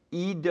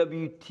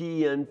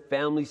 EWTN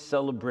Family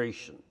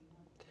Celebration.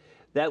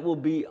 That will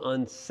be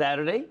on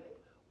Saturday,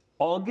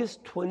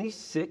 August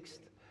 26th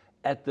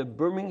at the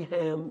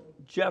Birmingham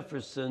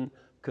Jefferson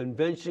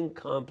Convention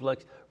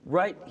Complex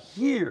right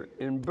here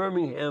in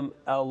Birmingham,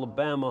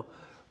 Alabama.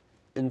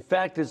 In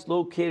fact, it's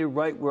located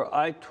right where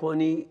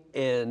I-20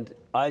 and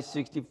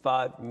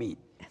I-65 meet.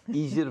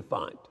 Easy to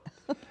find.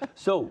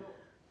 So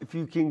if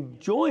you can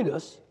join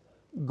us,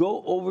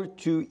 go over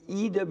to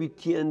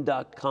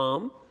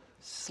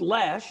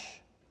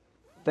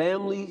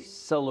EWTN.com/family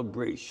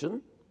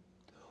celebration,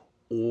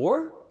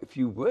 or if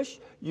you wish,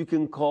 you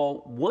can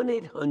call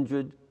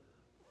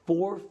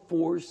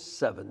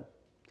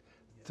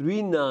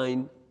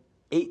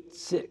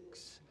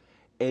 1-800-447-3986.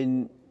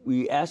 And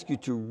we ask you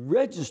to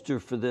register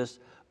for this,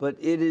 but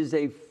it is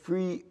a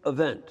free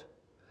event.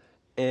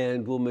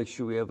 And we'll make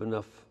sure we have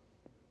enough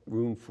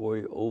room for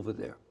you over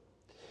there.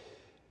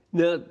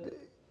 Now,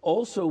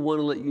 also want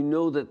to let you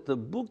know that the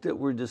book that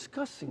we're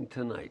discussing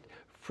tonight,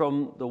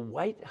 From the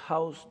White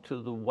House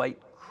to the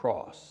White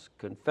Cross,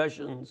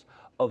 Confessions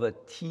of a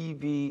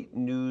TV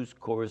News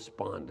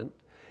Correspondent,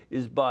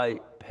 is by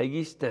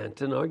Peggy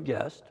Stanton, our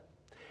guest.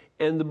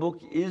 And the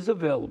book is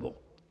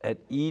available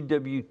at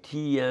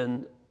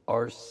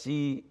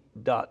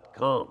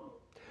EWTNRC.com,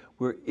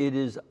 where it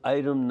is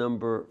item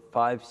number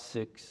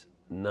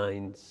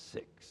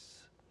 5696.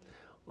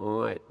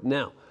 All right,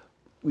 now,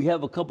 we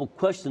have a couple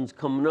questions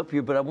coming up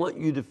here, but I want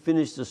you to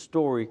finish the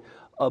story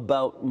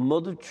about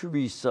Mother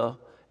Teresa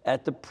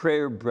at the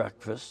prayer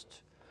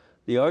breakfast.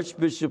 The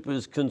Archbishop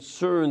is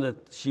concerned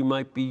that she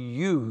might be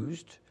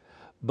used,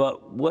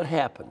 but what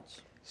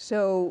happens?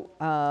 So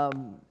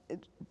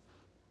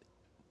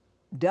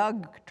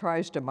Doug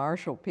tries to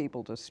marshal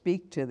people to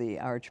speak to the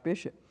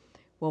Archbishop.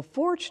 Well,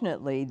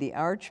 fortunately, the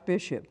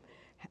Archbishop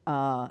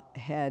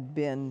had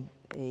been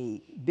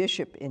a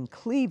bishop in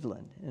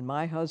Cleveland, and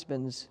my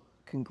husband's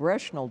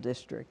congressional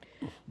district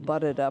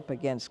butted up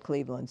against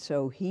Cleveland.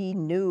 So he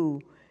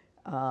knew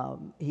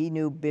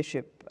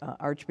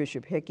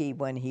Archbishop Hickey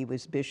when he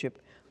was Bishop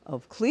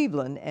of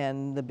Cleveland,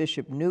 and the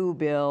bishop knew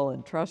Bill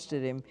and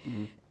trusted him.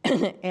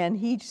 And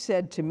he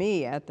said to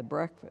me at the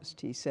breakfast,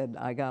 he said,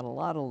 I got a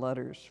lot of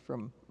letters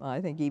from,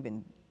 I think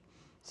even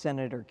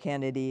Senator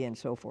Kennedy and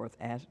so forth,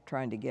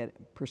 trying to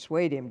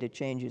persuade him to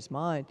change his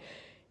mind.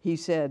 He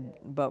said,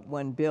 but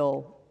when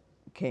Bill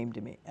came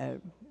to me,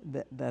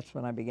 that's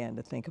when I began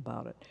to think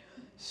about it.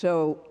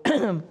 So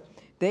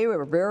they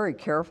were very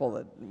careful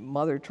that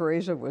Mother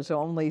Teresa was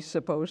only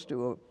supposed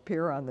to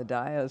appear on the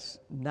dais,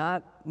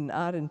 not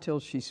until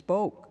she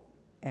spoke,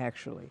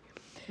 actually.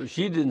 So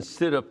she didn't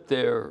sit up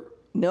there.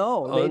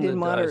 No, they didn't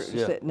want her dais,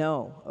 yeah. sit.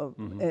 No,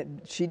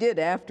 she did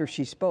after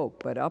she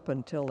spoke, but up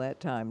until that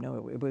time,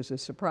 no. It was a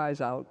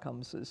surprise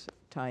outcome, this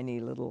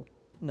tiny little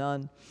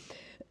nun.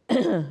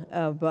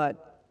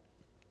 But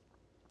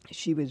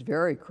she was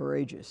very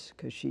courageous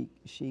because she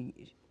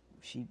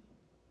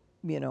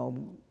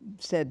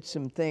said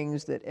some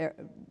things that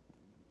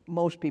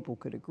most people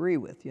could agree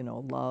with,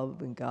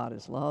 love and God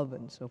is love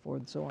and so forth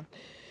and so on.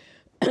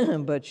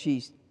 But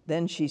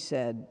then she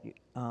said,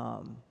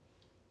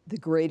 the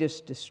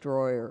greatest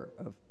destroyer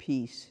of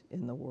peace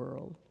in the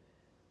world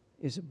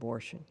is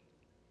abortion.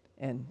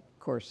 And of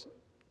course,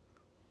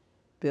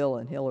 Bill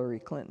and Hillary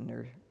Clinton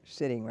are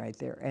sitting right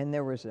there. And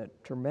there was a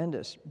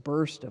tremendous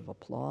burst of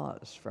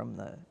applause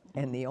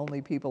and the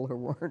only people who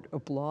weren't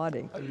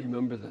applauding. I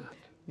remember that.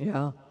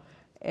 Yeah.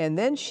 And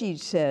then she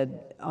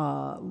said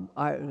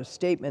a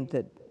statement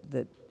that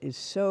is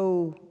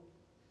so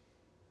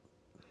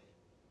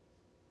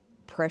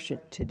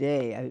prescient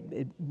today.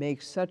 It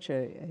makes such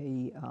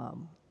I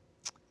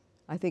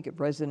think it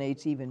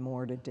resonates even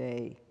more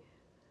today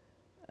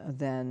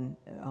than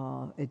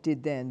it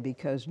did then,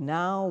 because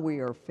now we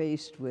are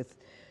faced with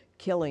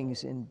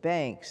killings in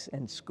banks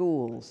and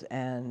schools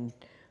and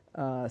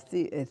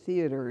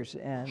theaters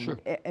and, Sure.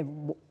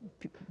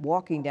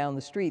 walking down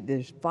the street.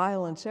 There's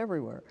violence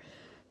everywhere.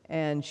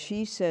 And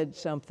she said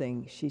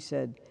something. She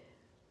said,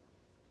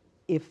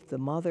 if the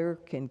mother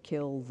can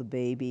kill the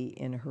baby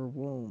in her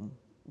womb,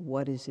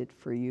 what is it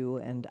for you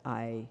and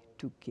I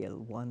to kill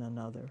one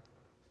another?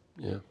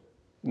 Yeah.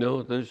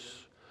 No,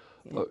 there's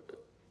a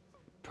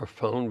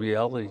profound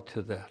reality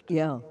to that.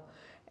 Yeah.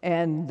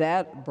 And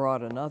that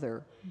brought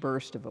another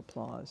burst of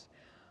applause.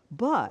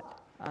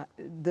 But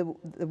the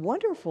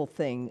wonderful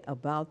thing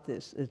about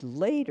this is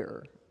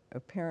later,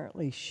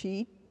 apparently,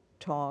 she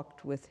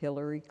talked with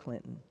Hillary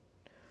Clinton.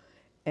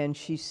 And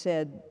she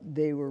said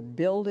they were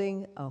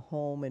building a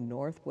home in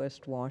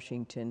Northwest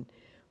Washington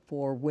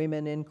for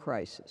women in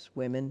crisis,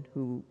 women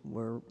who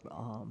were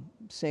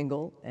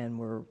single and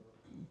were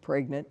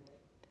pregnant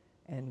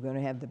and going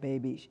to have the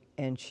baby.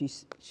 And she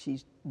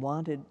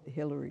wanted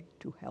Hillary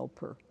to help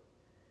her.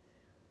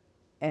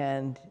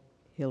 And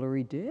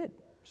Hillary did.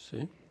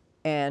 See?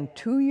 And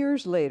 2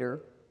 years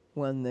later,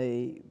 when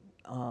the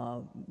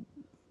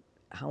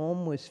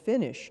home was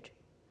finished,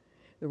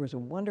 there was a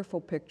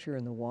wonderful picture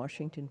in the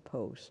Washington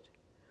Post.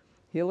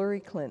 Hillary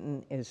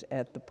Clinton is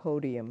at the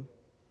podium,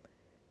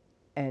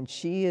 and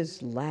she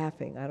is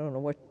laughing. I don't know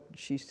what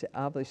she said,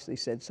 obviously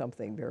said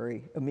something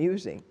very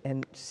amusing,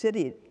 and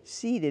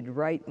seated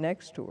right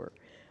next to her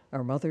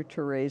are Mother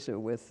Teresa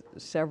with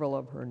several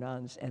of her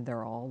nuns, and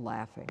they're all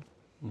laughing.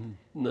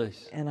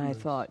 Nice. And I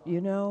thought, you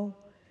know,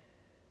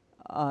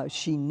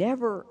 she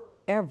never,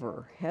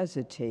 ever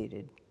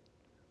hesitated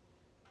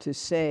to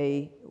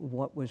say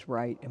what was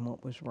right and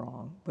what was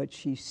wrong, but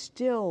she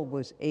still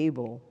was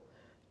able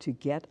to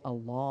get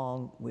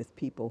along with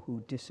people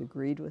who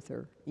disagreed with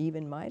her,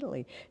 even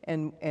mightily.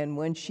 And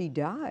when she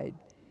died,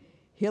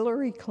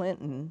 Hillary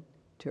Clinton,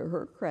 to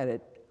her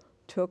credit,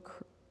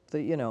 took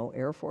the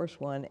Air Force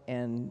One,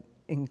 and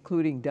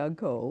including Doug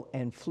Coe,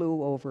 and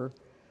flew over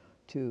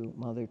to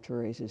Mother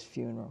Teresa's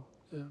funeral.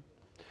 Yeah.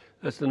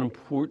 That's an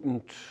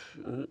important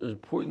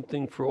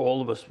thing for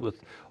all of us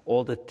with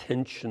all the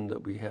tension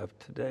that we have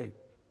today.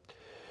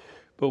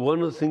 But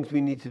one of the things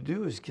we need to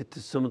do is get to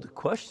some of the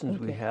questions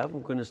we have.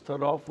 I'm going to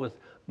start off with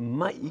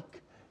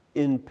Mike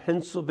in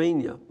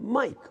Pennsylvania.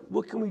 Mike,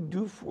 what can we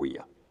do for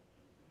you?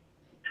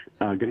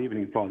 Good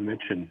evening, Father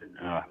Mitch and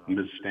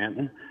Ms.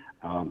 Stanton.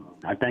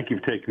 I thank you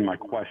for taking my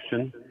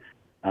question.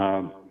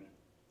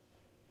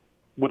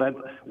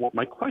 What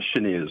my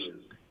question is,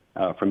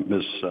 from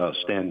Ms.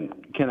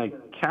 Stanton, can a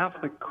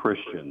Catholic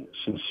Christian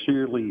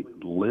sincerely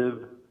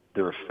live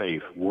their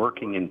faith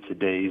working in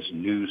today's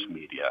news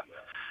media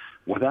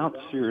without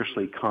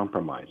seriously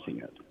compromising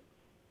it?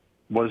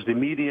 Was the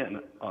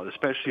media,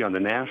 especially on the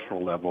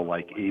national level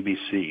like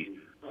ABC,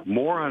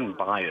 more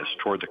unbiased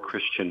toward the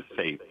Christian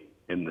faith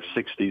in the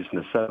 60s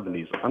and the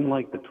 70s,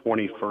 unlike the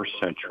 21st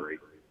century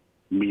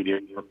media,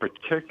 or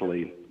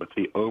particularly with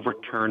the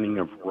overturning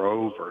of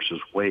Roe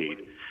versus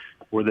Wade,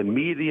 where the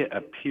media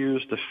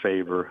appears to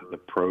favor the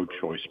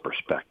pro-choice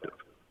perspective?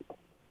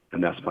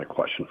 And that's my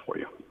question for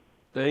you.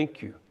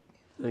 Thank you.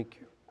 Thank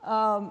you.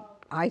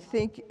 I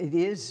think it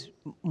is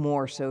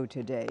more so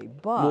today,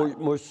 but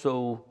More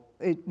so.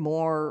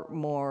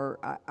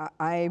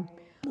 I'm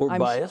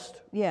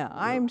Biased? Yeah,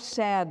 I'm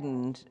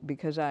saddened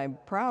because I'm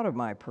proud of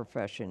my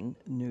profession,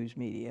 news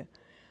media,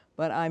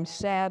 but I'm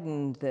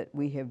saddened that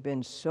we have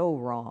been so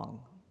wrong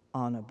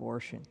on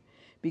abortion,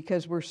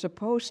 because we're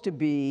supposed to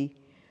be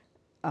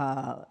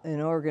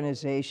an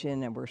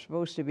organization, and we're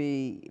supposed to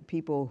be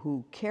people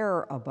who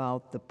care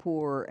about the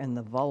poor and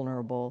the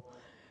vulnerable.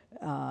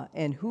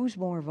 And who's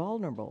more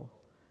vulnerable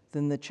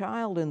than the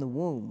child in the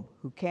womb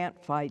who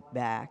can't fight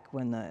back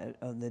when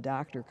the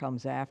doctor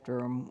comes after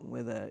him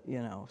with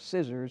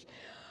scissors?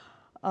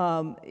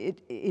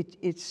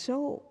 It's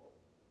so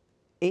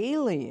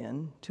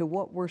alien to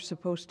what we're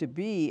supposed to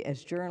be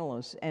as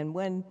journalists. And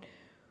when,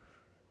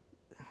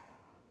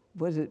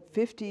 was it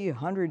 50,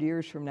 100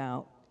 years from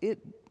now,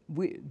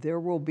 there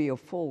will be a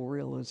full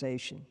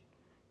realization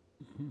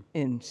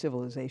in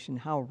civilization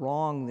how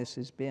wrong this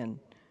has been,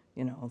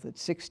 that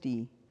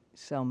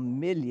 60-some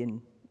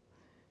million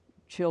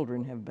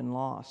children have been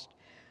lost.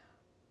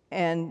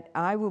 And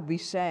I will be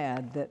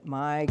sad that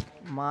my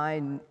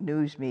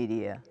news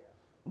media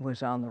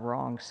was on the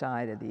wrong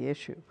side of the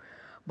issue.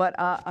 But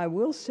I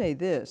will say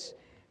this,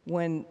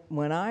 when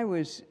I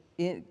was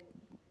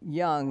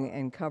young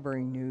and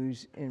covering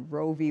news and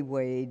Roe v.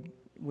 Wade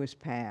was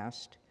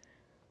passed,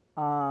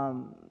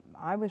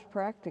 I was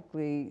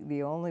practically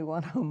the only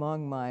one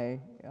among my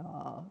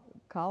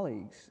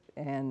colleagues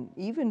and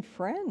even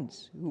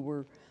friends who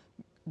were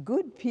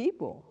good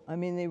people. I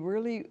mean, they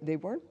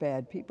weren't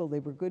bad people, they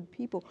were good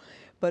people.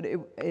 But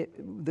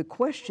the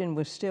question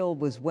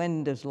was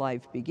when does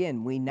life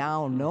begin? We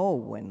now know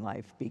when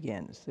life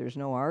begins. There's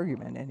no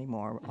argument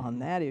anymore on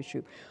that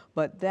issue.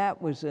 But that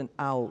was an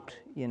out,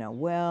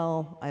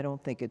 well, I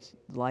don't think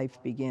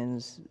life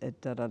begins at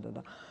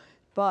da-da-da-da.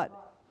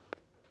 But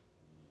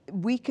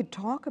we could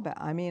talk about,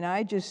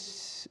 I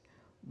just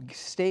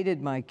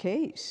stated my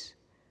case,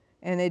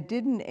 and it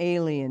didn't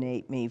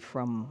alienate me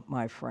from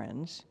my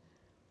friends.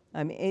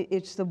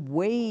 It's the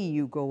way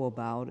you go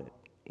about it.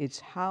 It's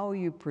how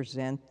you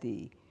present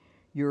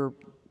your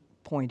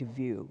point of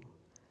view.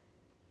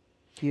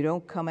 You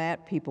don't come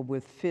at people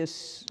with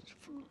fists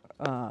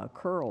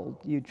curled.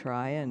 You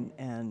try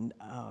and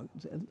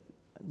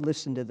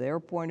listen to their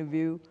point of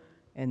view,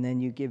 and then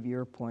you give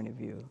your point of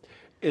view.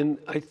 And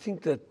I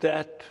think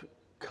that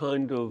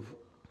kind of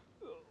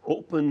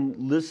open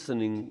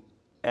listening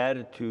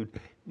attitude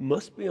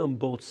must be on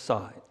both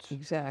sides.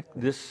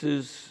 Exactly. This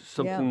is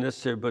something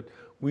necessary, but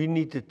we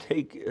need to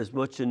take as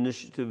much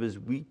initiative as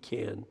we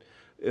can.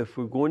 If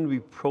we're going to be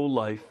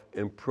pro-life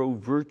and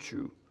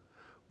pro-virtue,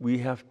 we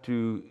have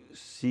to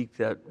seek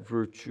that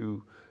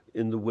virtue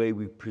in the way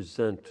we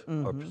present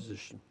our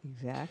position.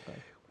 Exactly.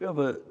 We have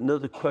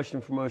another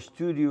question from our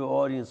studio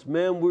audience.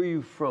 Ma'am, where are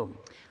you from?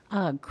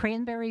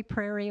 Cranberry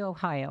Prairie,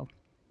 Ohio.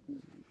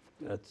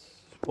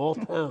 That's a small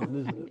town,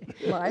 isn't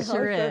it? My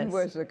Sure husband is.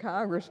 was a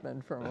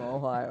congressman from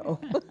Ohio.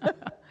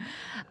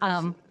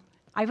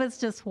 I was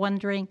just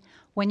wondering,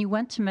 when you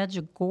went to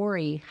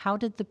Medjugorje, how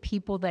did the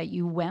people that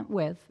you went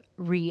with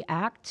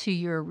react to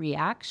your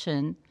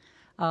reaction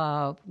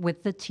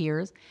with the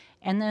tears?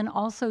 And then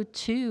also,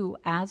 too,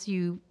 as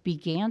you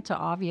began to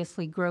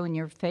obviously grow in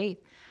your faith,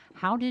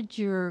 how did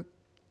your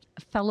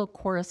fellow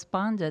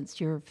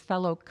correspondents, your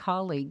fellow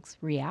colleagues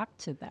react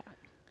to that?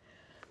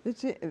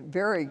 It's a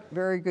very,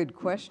 very good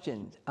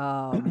question.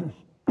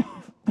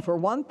 For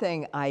one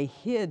thing, I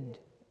hid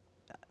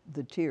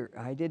the tear.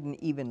 I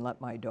didn't even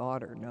let my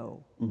daughter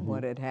know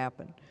what had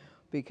happened,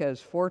 because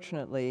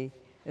fortunately,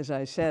 as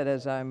I said,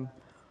 as I'm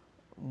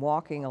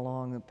walking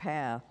along the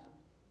path,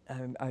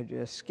 I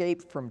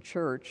escaped from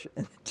church,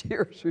 and the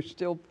tears are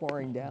still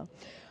pouring down.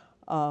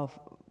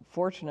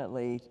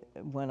 Fortunately,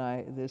 when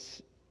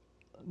this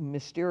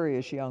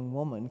mysterious young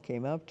woman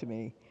came up to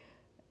me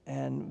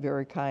and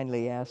very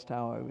kindly asked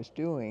how I was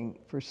doing,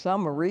 for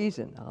some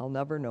reason, I'll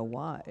never know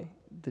why,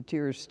 the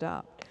tears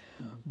stopped.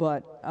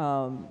 But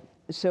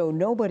so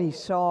nobody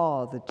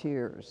saw the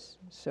tears,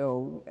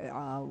 so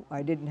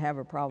I didn't have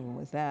a problem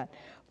with that.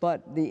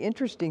 But the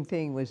interesting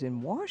thing was,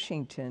 in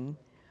Washington,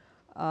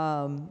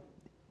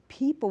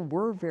 people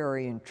were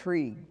very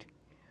intrigued.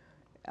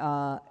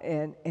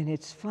 And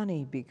it's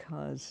funny,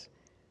 because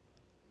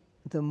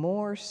the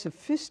more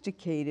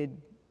sophisticated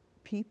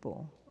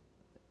people,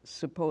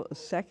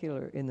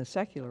 in the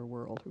secular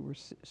world, who were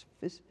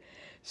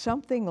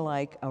something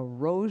like a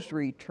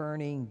rosary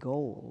turning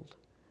gold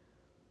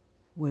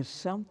was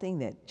something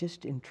that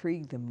just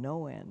intrigued them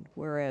no end.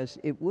 Whereas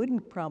it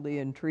wouldn't probably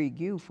intrigue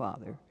you,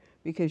 Father,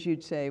 because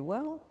you'd say,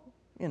 well,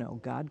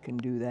 God can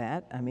do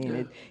that. I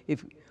mean,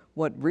 if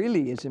what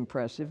really is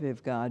impressive,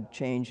 if God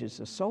changes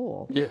a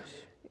soul. Yes.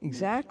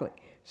 Exactly.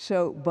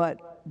 So, but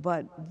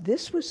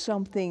this was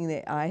something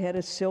that I had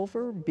a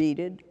silver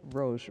beaded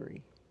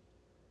rosary,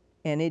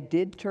 and it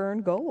did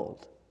turn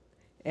gold.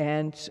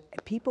 And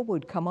people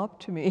would come up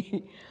to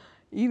me,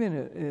 even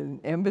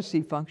an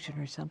embassy function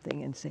or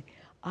something, and say,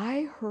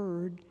 I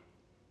heard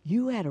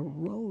you had a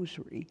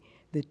rosary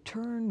that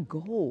turned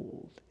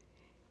gold.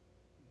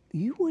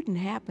 You wouldn't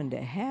happen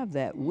to have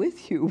that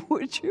with you,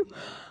 would you?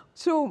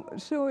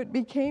 So it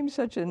became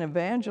such an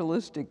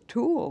evangelistic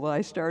tool that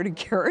I started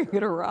carrying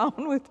it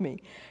around with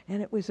me.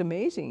 And it was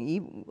amazing.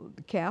 Even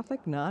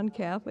Catholic,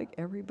 non-Catholic,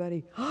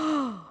 everybody,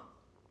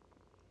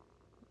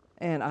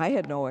 and I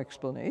had no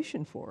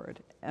explanation for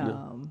it.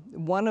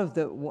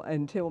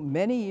 Until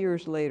many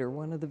years later,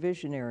 one of the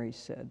visionaries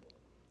said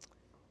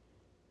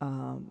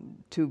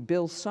to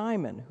Bill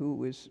Simon, who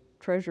was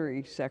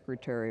Treasury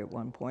Secretary at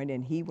one point,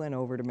 and he went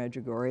over to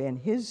Medjugorje, and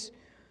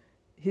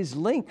his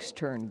links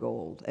turned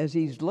gold. As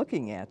he's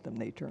looking at them,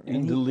 they turn.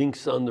 And the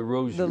links on the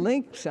rosary. The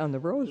links on the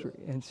rosary.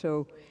 And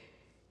so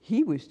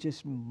he was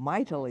just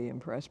mightily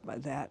impressed by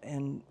that.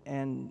 And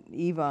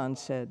Ivan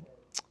said,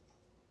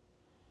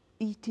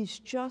 it is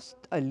just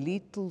a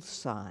little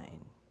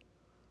sign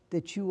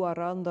that you are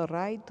on the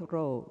right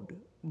road,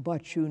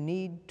 but you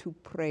need to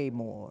pray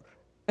more.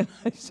 And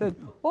I said,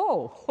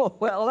 oh,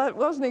 well, that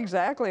wasn't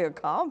exactly a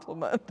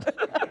compliment.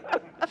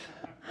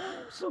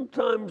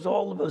 Sometimes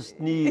all of us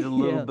need a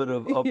little bit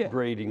of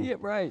upgrading. Yeah,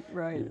 right,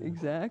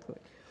 exactly.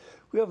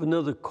 We have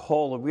another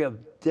caller. We have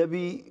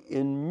Debbie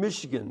in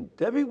Michigan.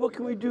 Debbie, what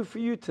can we do for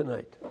you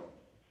tonight?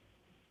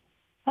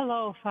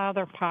 Hello,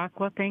 Father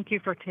Pacwa. Thank you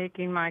for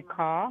taking my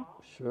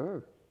call.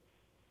 Sure.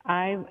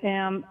 I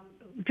am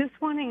just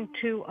wanting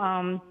to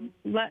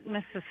let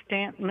Miss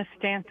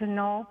Stanton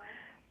know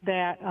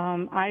that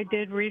I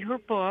did read her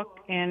book,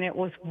 and it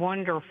was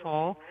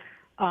wonderful.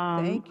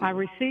 Thank you. I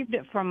received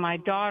it from my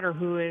daughter,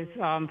 who is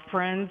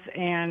friends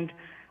and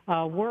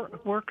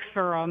works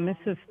for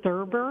Mrs.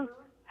 Thurber,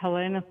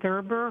 Helena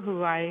Thurber,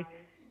 who I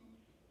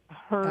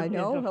heard I is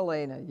know a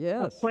Helena,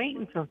 yes.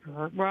 acquaintance of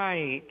her,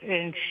 right?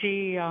 And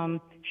she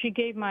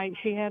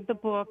had the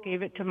book,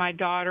 gave it to my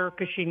daughter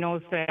because she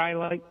knows that I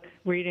like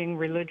reading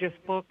religious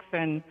books,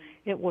 and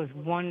it was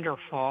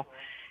wonderful.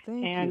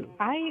 Thank And you.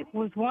 I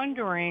was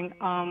wondering,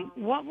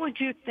 what would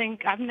you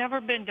think? I've never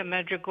been to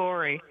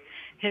Medjugorje.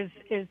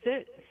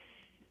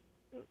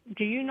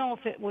 Do you know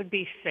if it would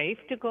be safe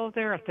to go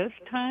there at this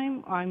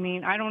time? I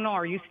mean, I don't know.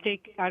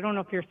 I don't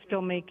know if you're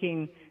still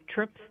making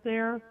trips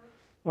there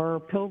or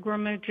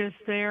pilgrimages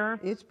there.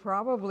 It's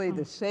probably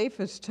the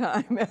safest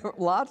time, a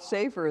lot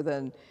safer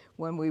than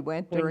when we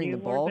went When during you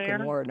the were Balkan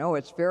there? War. No,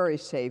 it's very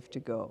safe to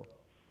go.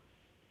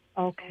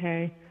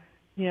 Okay.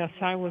 Yes,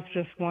 I was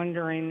just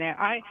wondering that.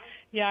 I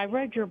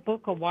read your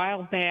book a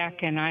while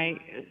back, and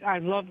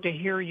I'd love to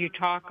hear you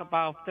talk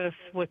about this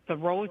with the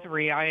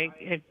rosary. I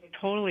had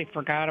totally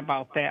forgot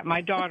about that.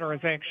 My daughter is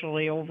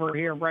actually over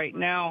here right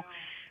now.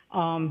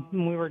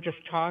 We were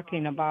just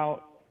talking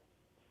about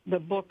the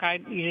book.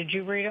 Did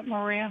you read it,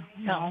 Maria?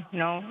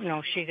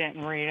 No, she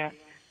didn't read it.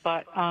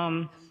 But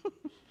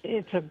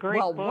it's a great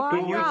Well, book. why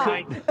And your not?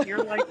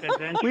 life is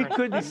interesting. We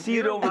couldn't see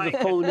it Your over the life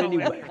is phone so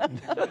anyway.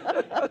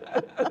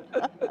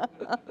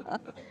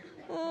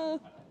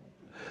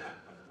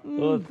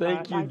 Well,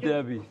 thank you,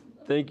 Debbie.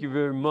 Thank you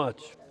very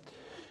much.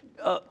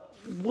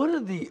 One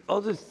of the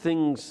other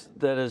things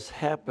that has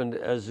happened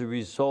as a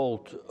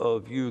result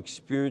of you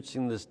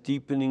experiencing this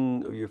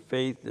deepening of your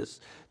faith, this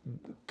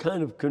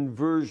kind of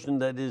conversion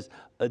that is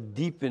a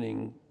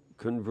deepening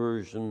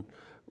conversion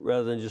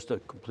rather than just a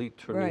complete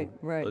turning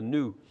Right.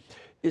 anew,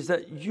 is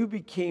that you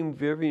became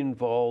very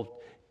involved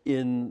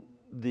in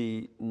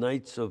the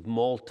Knights of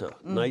Malta,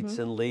 Knights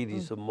and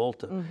Ladies of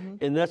Malta.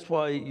 And that's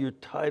why your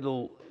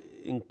title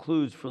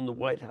includes From the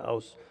White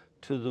House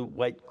to the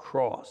White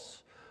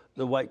Cross.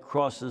 The White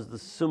Cross is the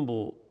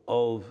symbol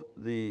of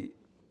the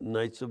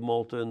Knights of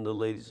Malta and the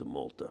Ladies of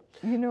Malta.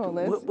 You know,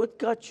 What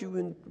got you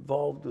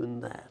involved in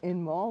that?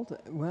 in Malta,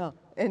 well,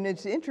 and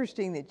it's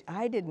interesting that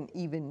I didn't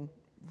even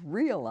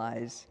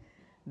realize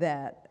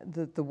that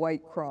the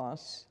White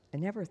Cross, I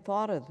never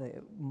thought of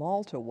the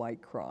Malta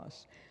White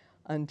Cross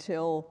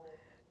until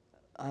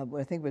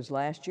I think it was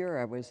last year.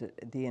 I was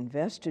at the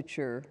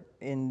investiture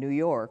in New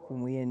York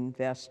when we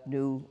invest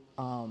new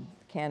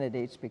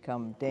candidates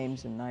become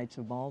Dames and Knights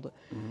of Malta.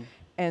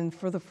 And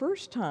for the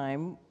first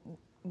time,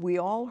 we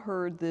all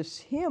heard this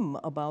hymn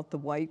about the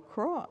White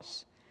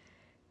Cross.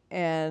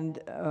 And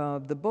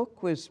the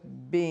book was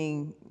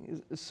being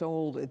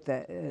sold at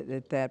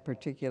that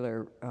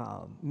particular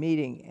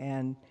meeting.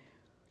 And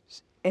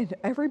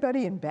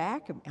everybody in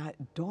back,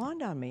 it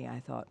dawned on me, I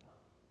thought,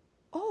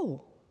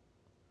 oh,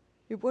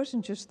 it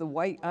wasn't just the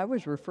white, I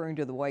was referring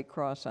to the White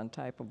Cross on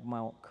top of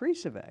Mount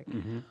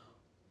Kruševac,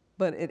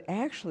 but it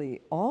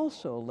actually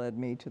also led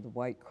me to the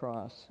White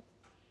Cross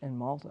in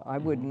Malta. I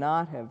would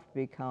not have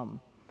become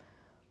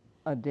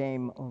a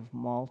Dame of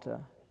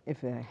Malta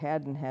if I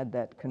hadn't had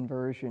that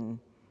conversion,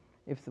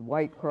 if the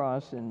White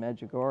Cross in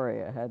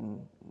Medjugorje hadn't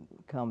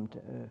come to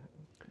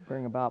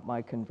bring about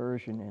my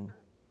conversion in.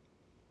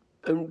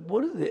 And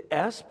one of the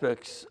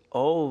aspects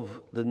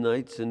of the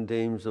Knights and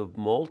Dames of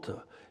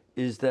Malta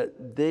is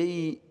that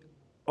they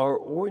are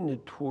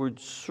oriented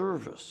towards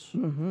service,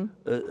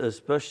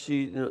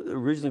 especially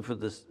originally for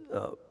the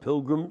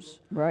pilgrims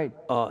Right.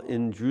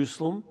 In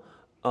Jerusalem,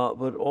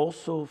 but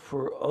also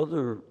for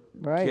other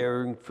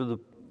caring for the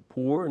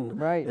poor and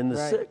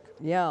the sick.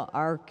 Yeah,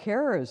 our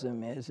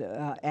charism is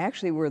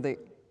actually we're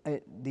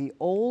the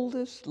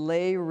oldest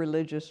lay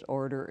religious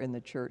order in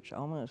the church.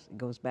 Almost it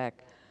goes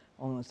back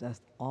almost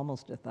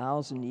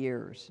 1,000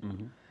 years.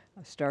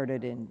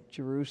 Started in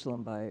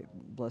Jerusalem by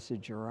Blessed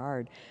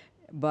Gerard,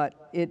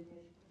 but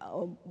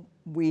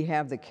we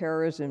have the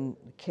charism,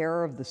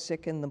 care of the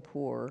sick and the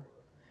poor,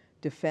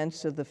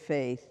 defense of the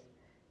faith,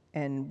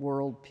 and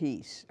world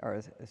peace are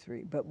the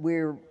three. But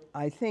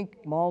I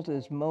think Malta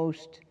is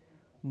most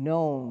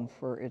known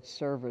for its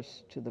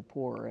service to the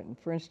poor. And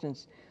for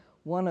instance,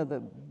 one of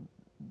the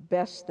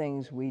best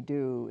things we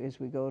do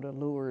is we go to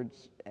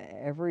Lourdes.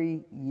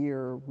 Every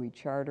year we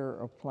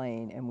charter a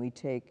plane and we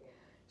take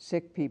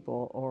sick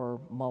people,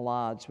 or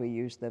malades, we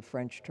use the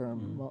French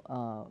term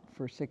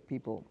for sick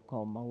people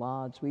called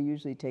malades. We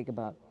usually take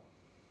about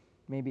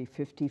maybe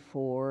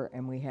 54,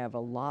 and we have a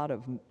lot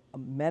of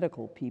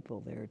medical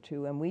people there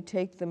too, and we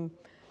take them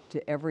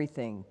to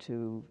everything,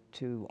 to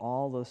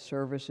all the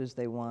services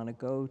they want to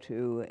go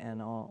to,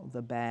 and all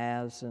the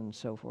baths and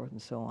so forth and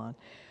so on.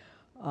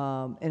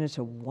 And it's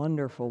a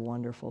wonderful,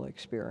 wonderful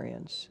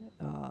experience.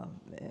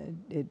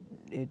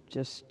 It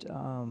just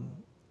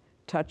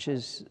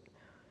touches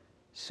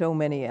so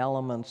many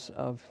elements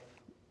of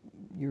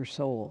your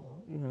soul,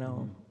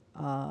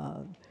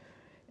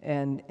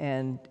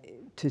 and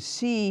to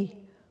see,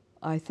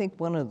 I think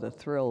one of the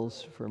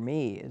thrills for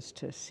me is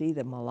to see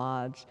the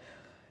malades.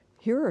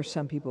 Here are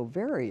some people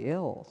very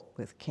ill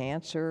with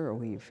cancer, or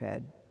we've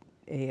had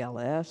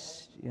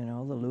ALS, the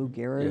Lou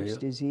Gehrig's yeah.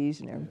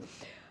 disease and everything.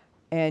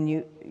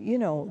 And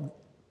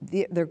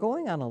they're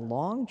going on a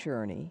long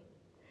journey.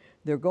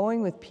 They're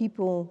going with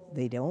people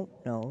they don't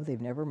know, they've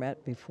never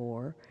met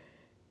before.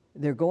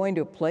 They're going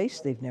to a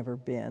place they've never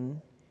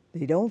been.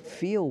 They don't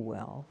feel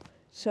well.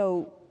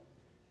 So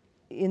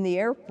in the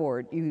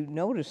airport, you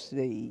notice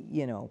the,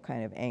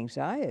 kind of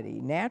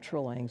anxiety,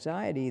 natural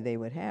anxiety they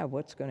would have.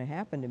 What's going to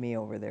happen to me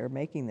over there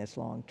making this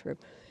long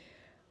trip?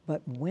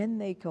 But when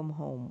they come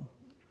home,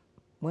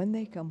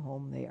 they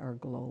are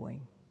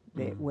glowing.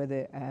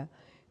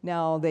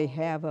 Now they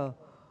have a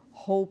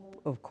hope,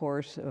 of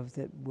course, of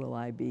that will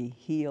I be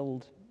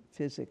healed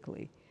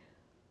physically.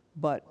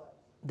 But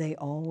they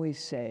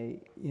always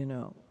say,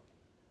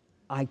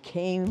 I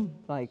came,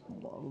 like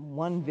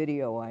one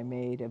video I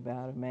made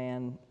about a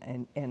man,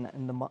 and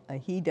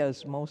he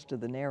does most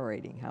of the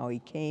narrating, how he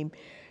came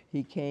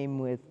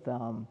with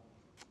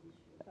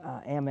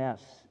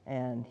MS,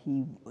 and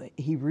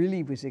he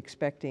really was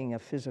expecting a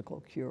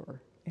physical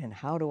cure. And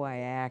how do I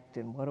act,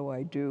 and what do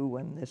I do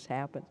when this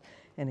happens?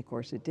 And of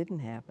course it didn't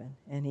happen.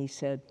 And he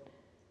said,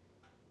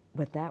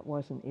 but that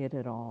wasn't it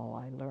at all.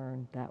 I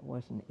learned that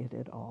wasn't it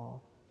at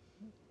all.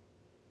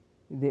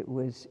 It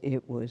was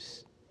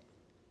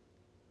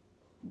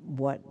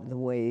the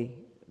way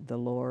the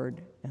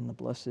Lord and the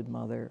Blessed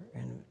Mother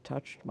and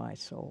touched my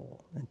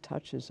soul and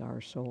touches our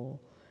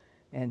soul,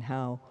 and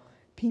how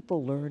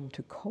people learn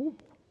to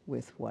cope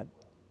with what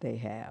they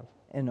have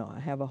and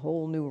have a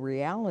whole new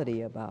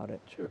reality about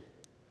it. Sure.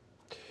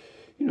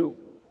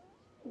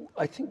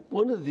 I think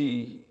one of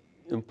the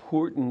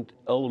important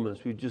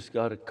elements, we've just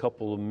got a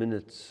couple of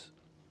minutes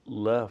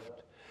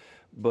left,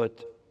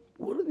 but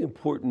one of the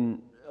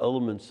important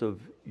elements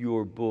of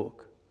your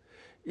book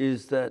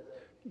is that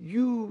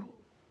you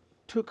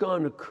took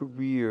on a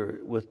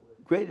career with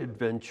great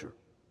adventure.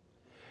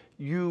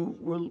 You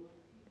were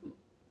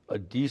a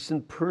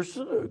decent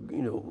person, or,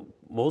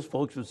 most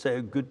folks would say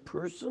a good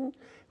person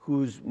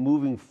who's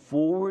moving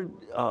forward,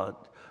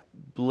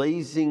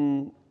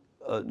 blazing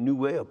a new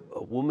way,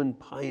 a woman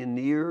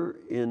pioneer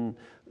in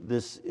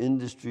this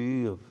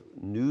industry of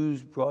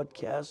news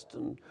broadcast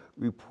and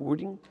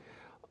reporting,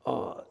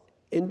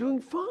 and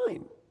doing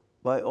fine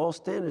by all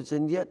standards.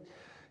 And yet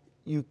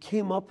you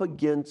came up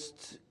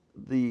against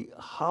the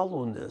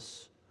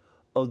hollowness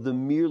of the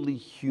merely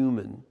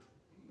human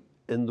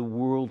and the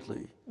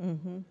worldly.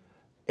 Mm-hmm.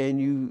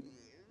 And you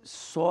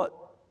sought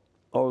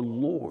our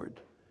Lord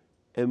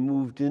and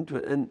moved into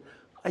it. And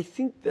I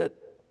think that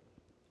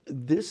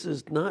this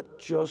is not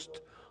just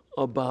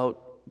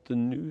about the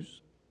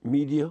news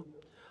media,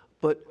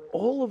 but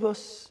all of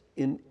us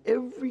in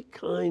every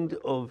kind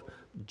of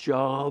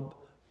job,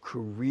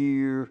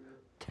 career,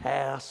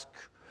 task,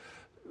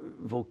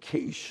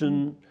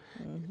 vocation,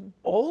 mm-hmm.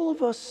 all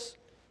of us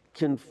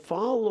can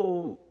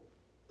follow,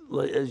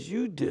 as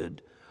you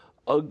did,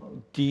 a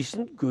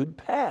decent, good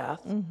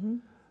path, mm-hmm.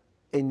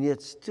 and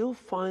yet still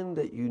find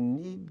that you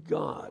need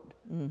God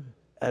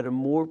at a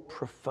more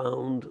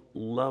profound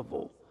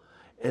level,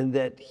 and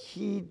that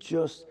He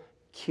just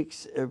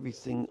kicks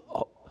everything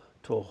up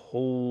to a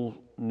whole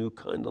new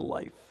kind of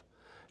life,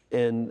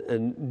 and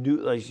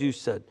new, as you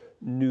said,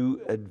 new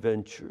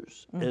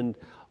adventures. And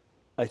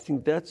I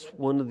think that's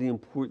one of the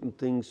important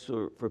things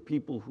for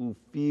people who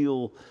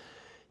feel,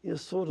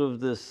 sort of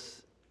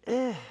this,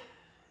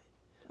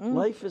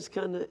 life is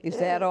kind of. Is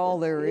that all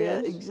there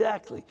is? Yeah,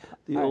 exactly.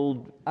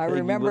 I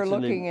remember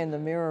looking in the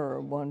mirror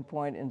at one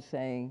point and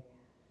saying,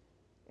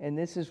 and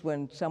this is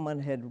when someone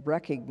had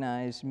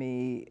recognized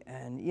me,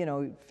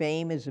 and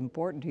fame is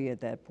important to you at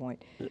that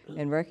point,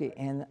 and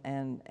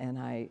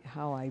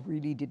how I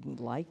really didn't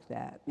like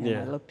that. And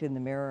I looked in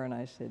the mirror and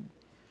I said,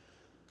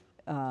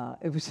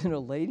 it was in a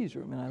ladies'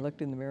 room, and I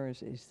looked in the mirror and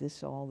said, "Is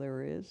this all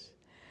there is?"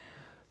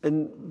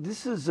 And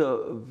this is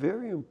a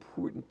very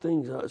important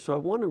thing. So I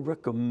want to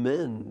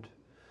recommend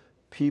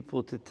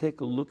people to take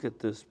a look at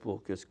this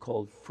book. It's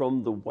called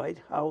From the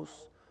White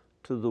House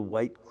to the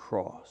White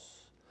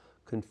Cross: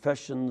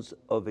 Confessions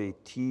of a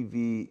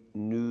TV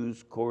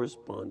News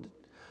Correspondent.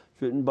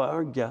 It's written by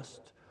our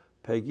guest,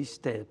 Peggy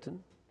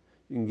Stanton.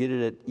 You can get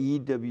it at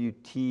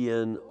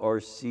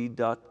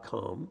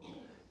EWTNRC.com.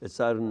 It's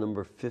item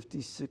number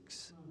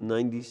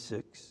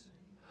 5696.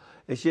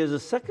 And she has a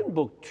second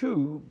book,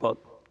 too, about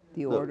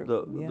the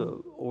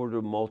Order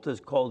of Malta. It's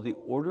called The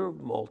Order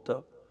of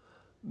Malta,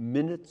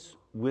 Minutes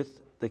with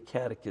the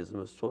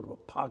Catechism. It's sort of a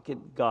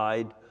pocket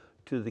guide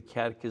to the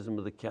Catechism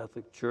of the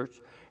Catholic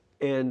Church,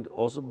 and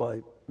also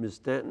by Ms.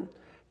 Stanton.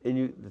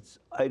 And it's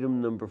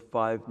item number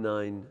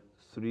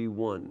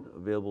 5931,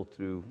 available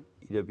through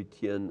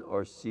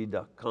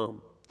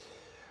EWTNRC.com.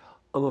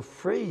 I'm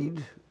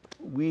afraid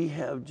we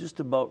have just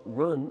about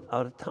run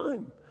out of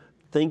time.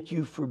 Thank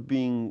you for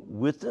being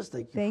with us.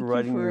 Thank you for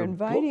writing your books.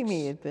 Thank you for inviting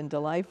me. It's been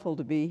delightful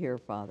to be here,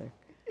 Father.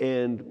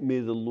 And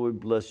may the Lord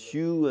bless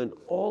you and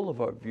all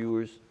of our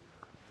viewers,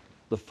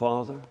 the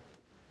Father,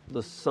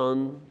 the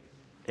Son,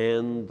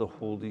 and the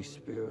Holy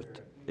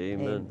Spirit.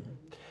 Amen.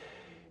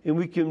 And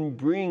we can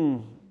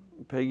bring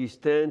Peggy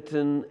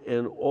Stanton,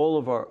 and all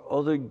of our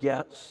other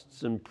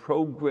guests and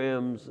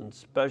programs and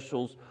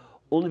specials,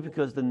 only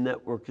because the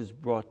network is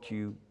brought to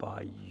you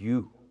by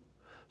you.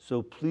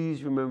 So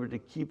please remember to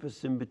keep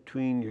us in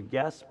between your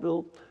gas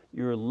bill,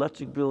 your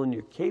electric bill, and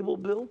your cable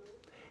bill,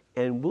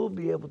 and we'll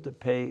be able to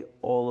pay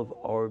all of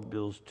our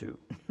bills too.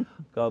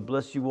 God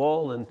bless you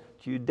all, and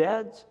to you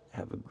dads,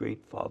 have a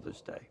great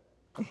Father's Day.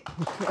 Thank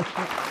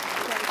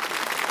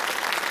you.